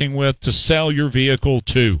love working with to sell your vehicle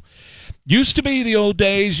to. Used to be the old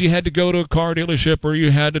days you had to go to a car dealership or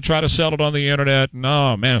you had to try to sell it on the internet.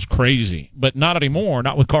 No, man, it's crazy. But not anymore.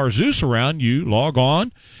 Not with Car Zeus around. You log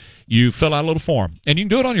on. You fill out a little form, and you can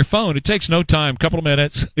do it on your phone. It takes no time, a couple of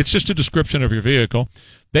minutes. It's just a description of your vehicle.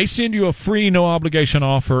 They send you a free, no-obligation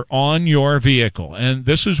offer on your vehicle, and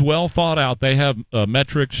this is well thought out. They have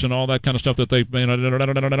metrics and all that kind of stuff that they,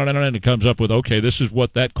 and it comes up with, okay, this is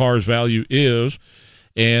what that car's value is,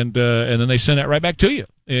 and then they send that right back to you.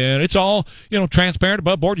 And it's all, transparent,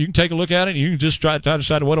 above board. You can take a look at it, and you can just try to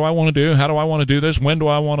decide, what do I want to do? How do I want to do this? When do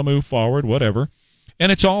I want to move forward? Whatever.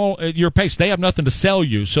 And it's all at your pace. They have nothing to sell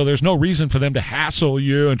you, so there's no reason for them to hassle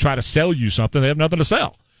you and try to sell you something. They have nothing to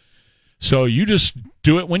sell. So you just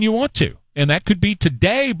do it when you want to. And that could be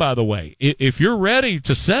today, by the way. If you're ready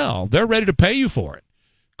to sell, they're ready to pay you for it.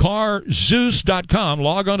 CarZeus.com.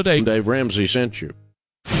 Log on today. Dave Ramsey sent you.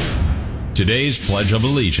 Today's Pledge of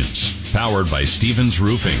Allegiance, powered by Stevens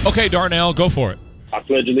Roofing. Okay, Darnell, go for it. I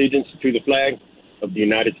pledge allegiance to the flag of the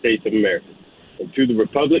United States of America and to the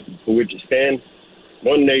republic for which it stands,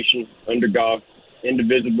 one nation, under God,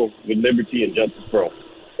 indivisible, with liberty and justice for all.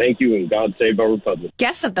 Thank you, and God save our republic.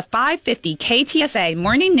 Guests of the 550 KTSA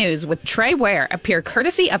Morning News with Trey Ware appear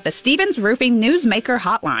courtesy of the Stevens Roofing Newsmaker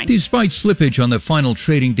Hotline. Despite slippage on the final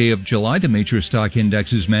trading day of July, the major stock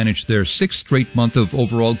indexes managed their sixth straight month of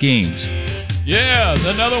overall gains. Yeah,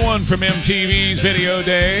 another one from MTV's Video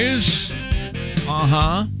Days.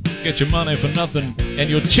 Get your money for nothing and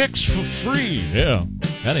your chicks for free. Yeah,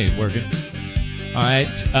 that ain't working. All right,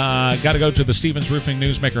 got to go to the Stevens Roofing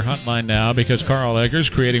Newsmaker Hotline now because Carl Eggers,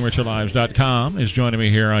 CreatingRicherLives.com, is joining me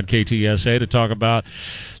here on KTSA to talk about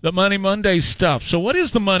the Money Monday stuff. So what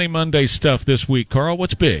is the Money Monday stuff this week, Carl?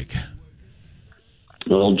 What's big?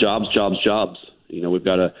 Well, jobs. We've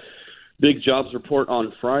got a big jobs report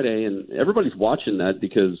on Friday, and everybody's watching that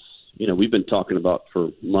because, we've been talking about for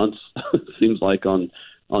months, it seems like, on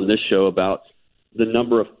this show about the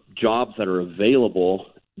number of jobs that are available,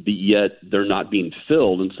 but yet they're not being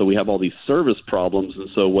filled, and so we have all these service problems. And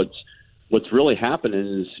so what's really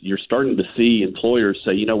happening is you're starting to see employers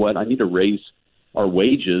say, you know what, I need to raise our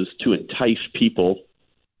wages to entice people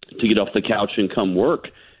to get off the couch and come work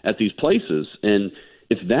at these places. And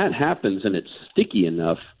if that happens and it's sticky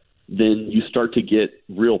enough, then you start to get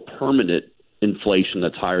real permanent inflation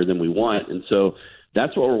that's higher than we want. And so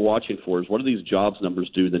that's what we're watching for, is what do these jobs numbers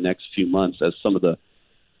do the next few months as some of the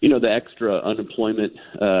the extra unemployment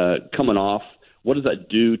coming off. What does that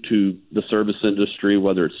do to the service industry,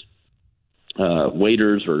 whether it's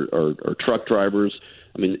waiters or truck drivers?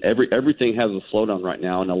 I mean, everything has a slowdown right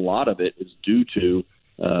now, and a lot of it is due to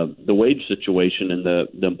the wage situation and the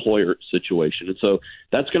employer situation. And so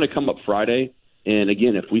that's going to come up Friday. And,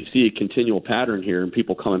 again, if we see a continual pattern here and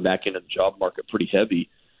people coming back into the job market pretty heavy,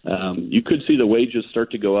 you could see the wages start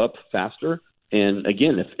to go up faster. And,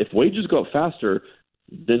 again, if wages go up faster,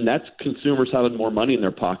 then that's consumers having more money in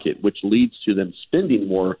their pocket, which leads to them spending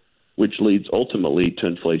more, which leads ultimately to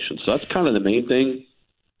inflation. So that's kind of the main thing.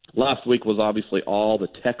 Last week was obviously all the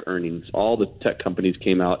tech earnings. All the tech companies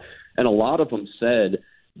came out, and a lot of them said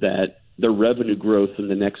that their revenue growth in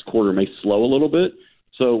the next quarter may slow a little bit.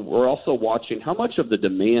 So we're also watching how much of the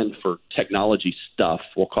demand for technology stuff,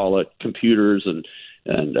 we'll call it computers and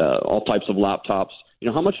all types of laptops,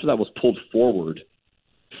 how much of that was pulled forward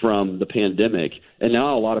from the pandemic. And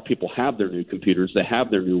now a lot of people have their new computers, they have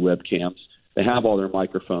their new webcams, they have all their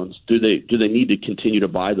microphones. Do they need to continue to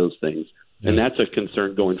buy those things? And that's a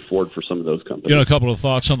concern going forward for some of those companies. A couple of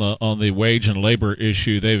thoughts on the wage and labor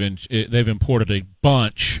issue. They've imported a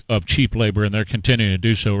bunch of cheap labor, and they're continuing to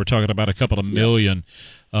do so. We're talking about a couple of million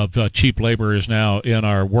of cheap labor is now in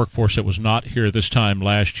our workforce that was not here this time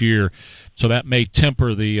last year. So that may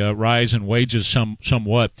temper the rise in wages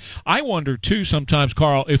somewhat. I wonder, too, sometimes,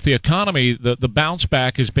 Carl, if the economy, the bounce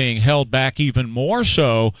back is being held back even more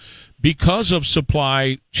so because of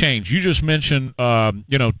supply change. You just mentioned,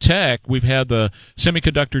 tech. We've had the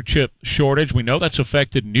semiconductor chip shortage. We know that's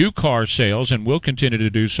affected new car sales and will continue to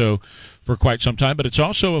do so for quite some time. But it's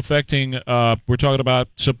also affecting, we're talking about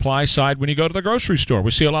supply side when you go to the grocery store. We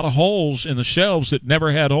see a lot of holes in the shelves that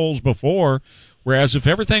never had holes before, whereas if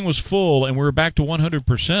everything was full and we were back to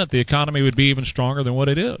 100%, the economy would be even stronger than what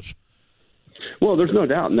it is. Well, there's no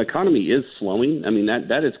doubt. And the economy is slowing. I mean,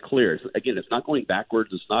 that is clear. Again, it's not going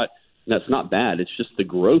backwards. That's not bad. It's just the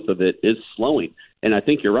growth of it is slowing. And I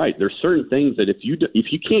think you're right. There's certain things that if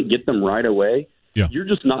you can't get them right away, you're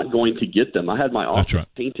just not going to get them. I had my office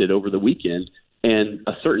painted over the weekend, and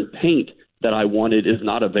a certain paint that I wanted is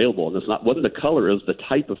not available. And wasn't the color, it was the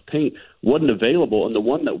type of paint wasn't available. And the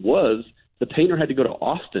one that was, the painter had to go to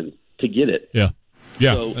Austin to get it. Yeah.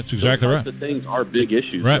 Yeah, so that's exactly right. The things are big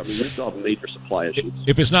issues. Right. I mean, we still have major supply issues.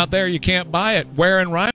 If it's not there, you can't buy it. Where in Ryan?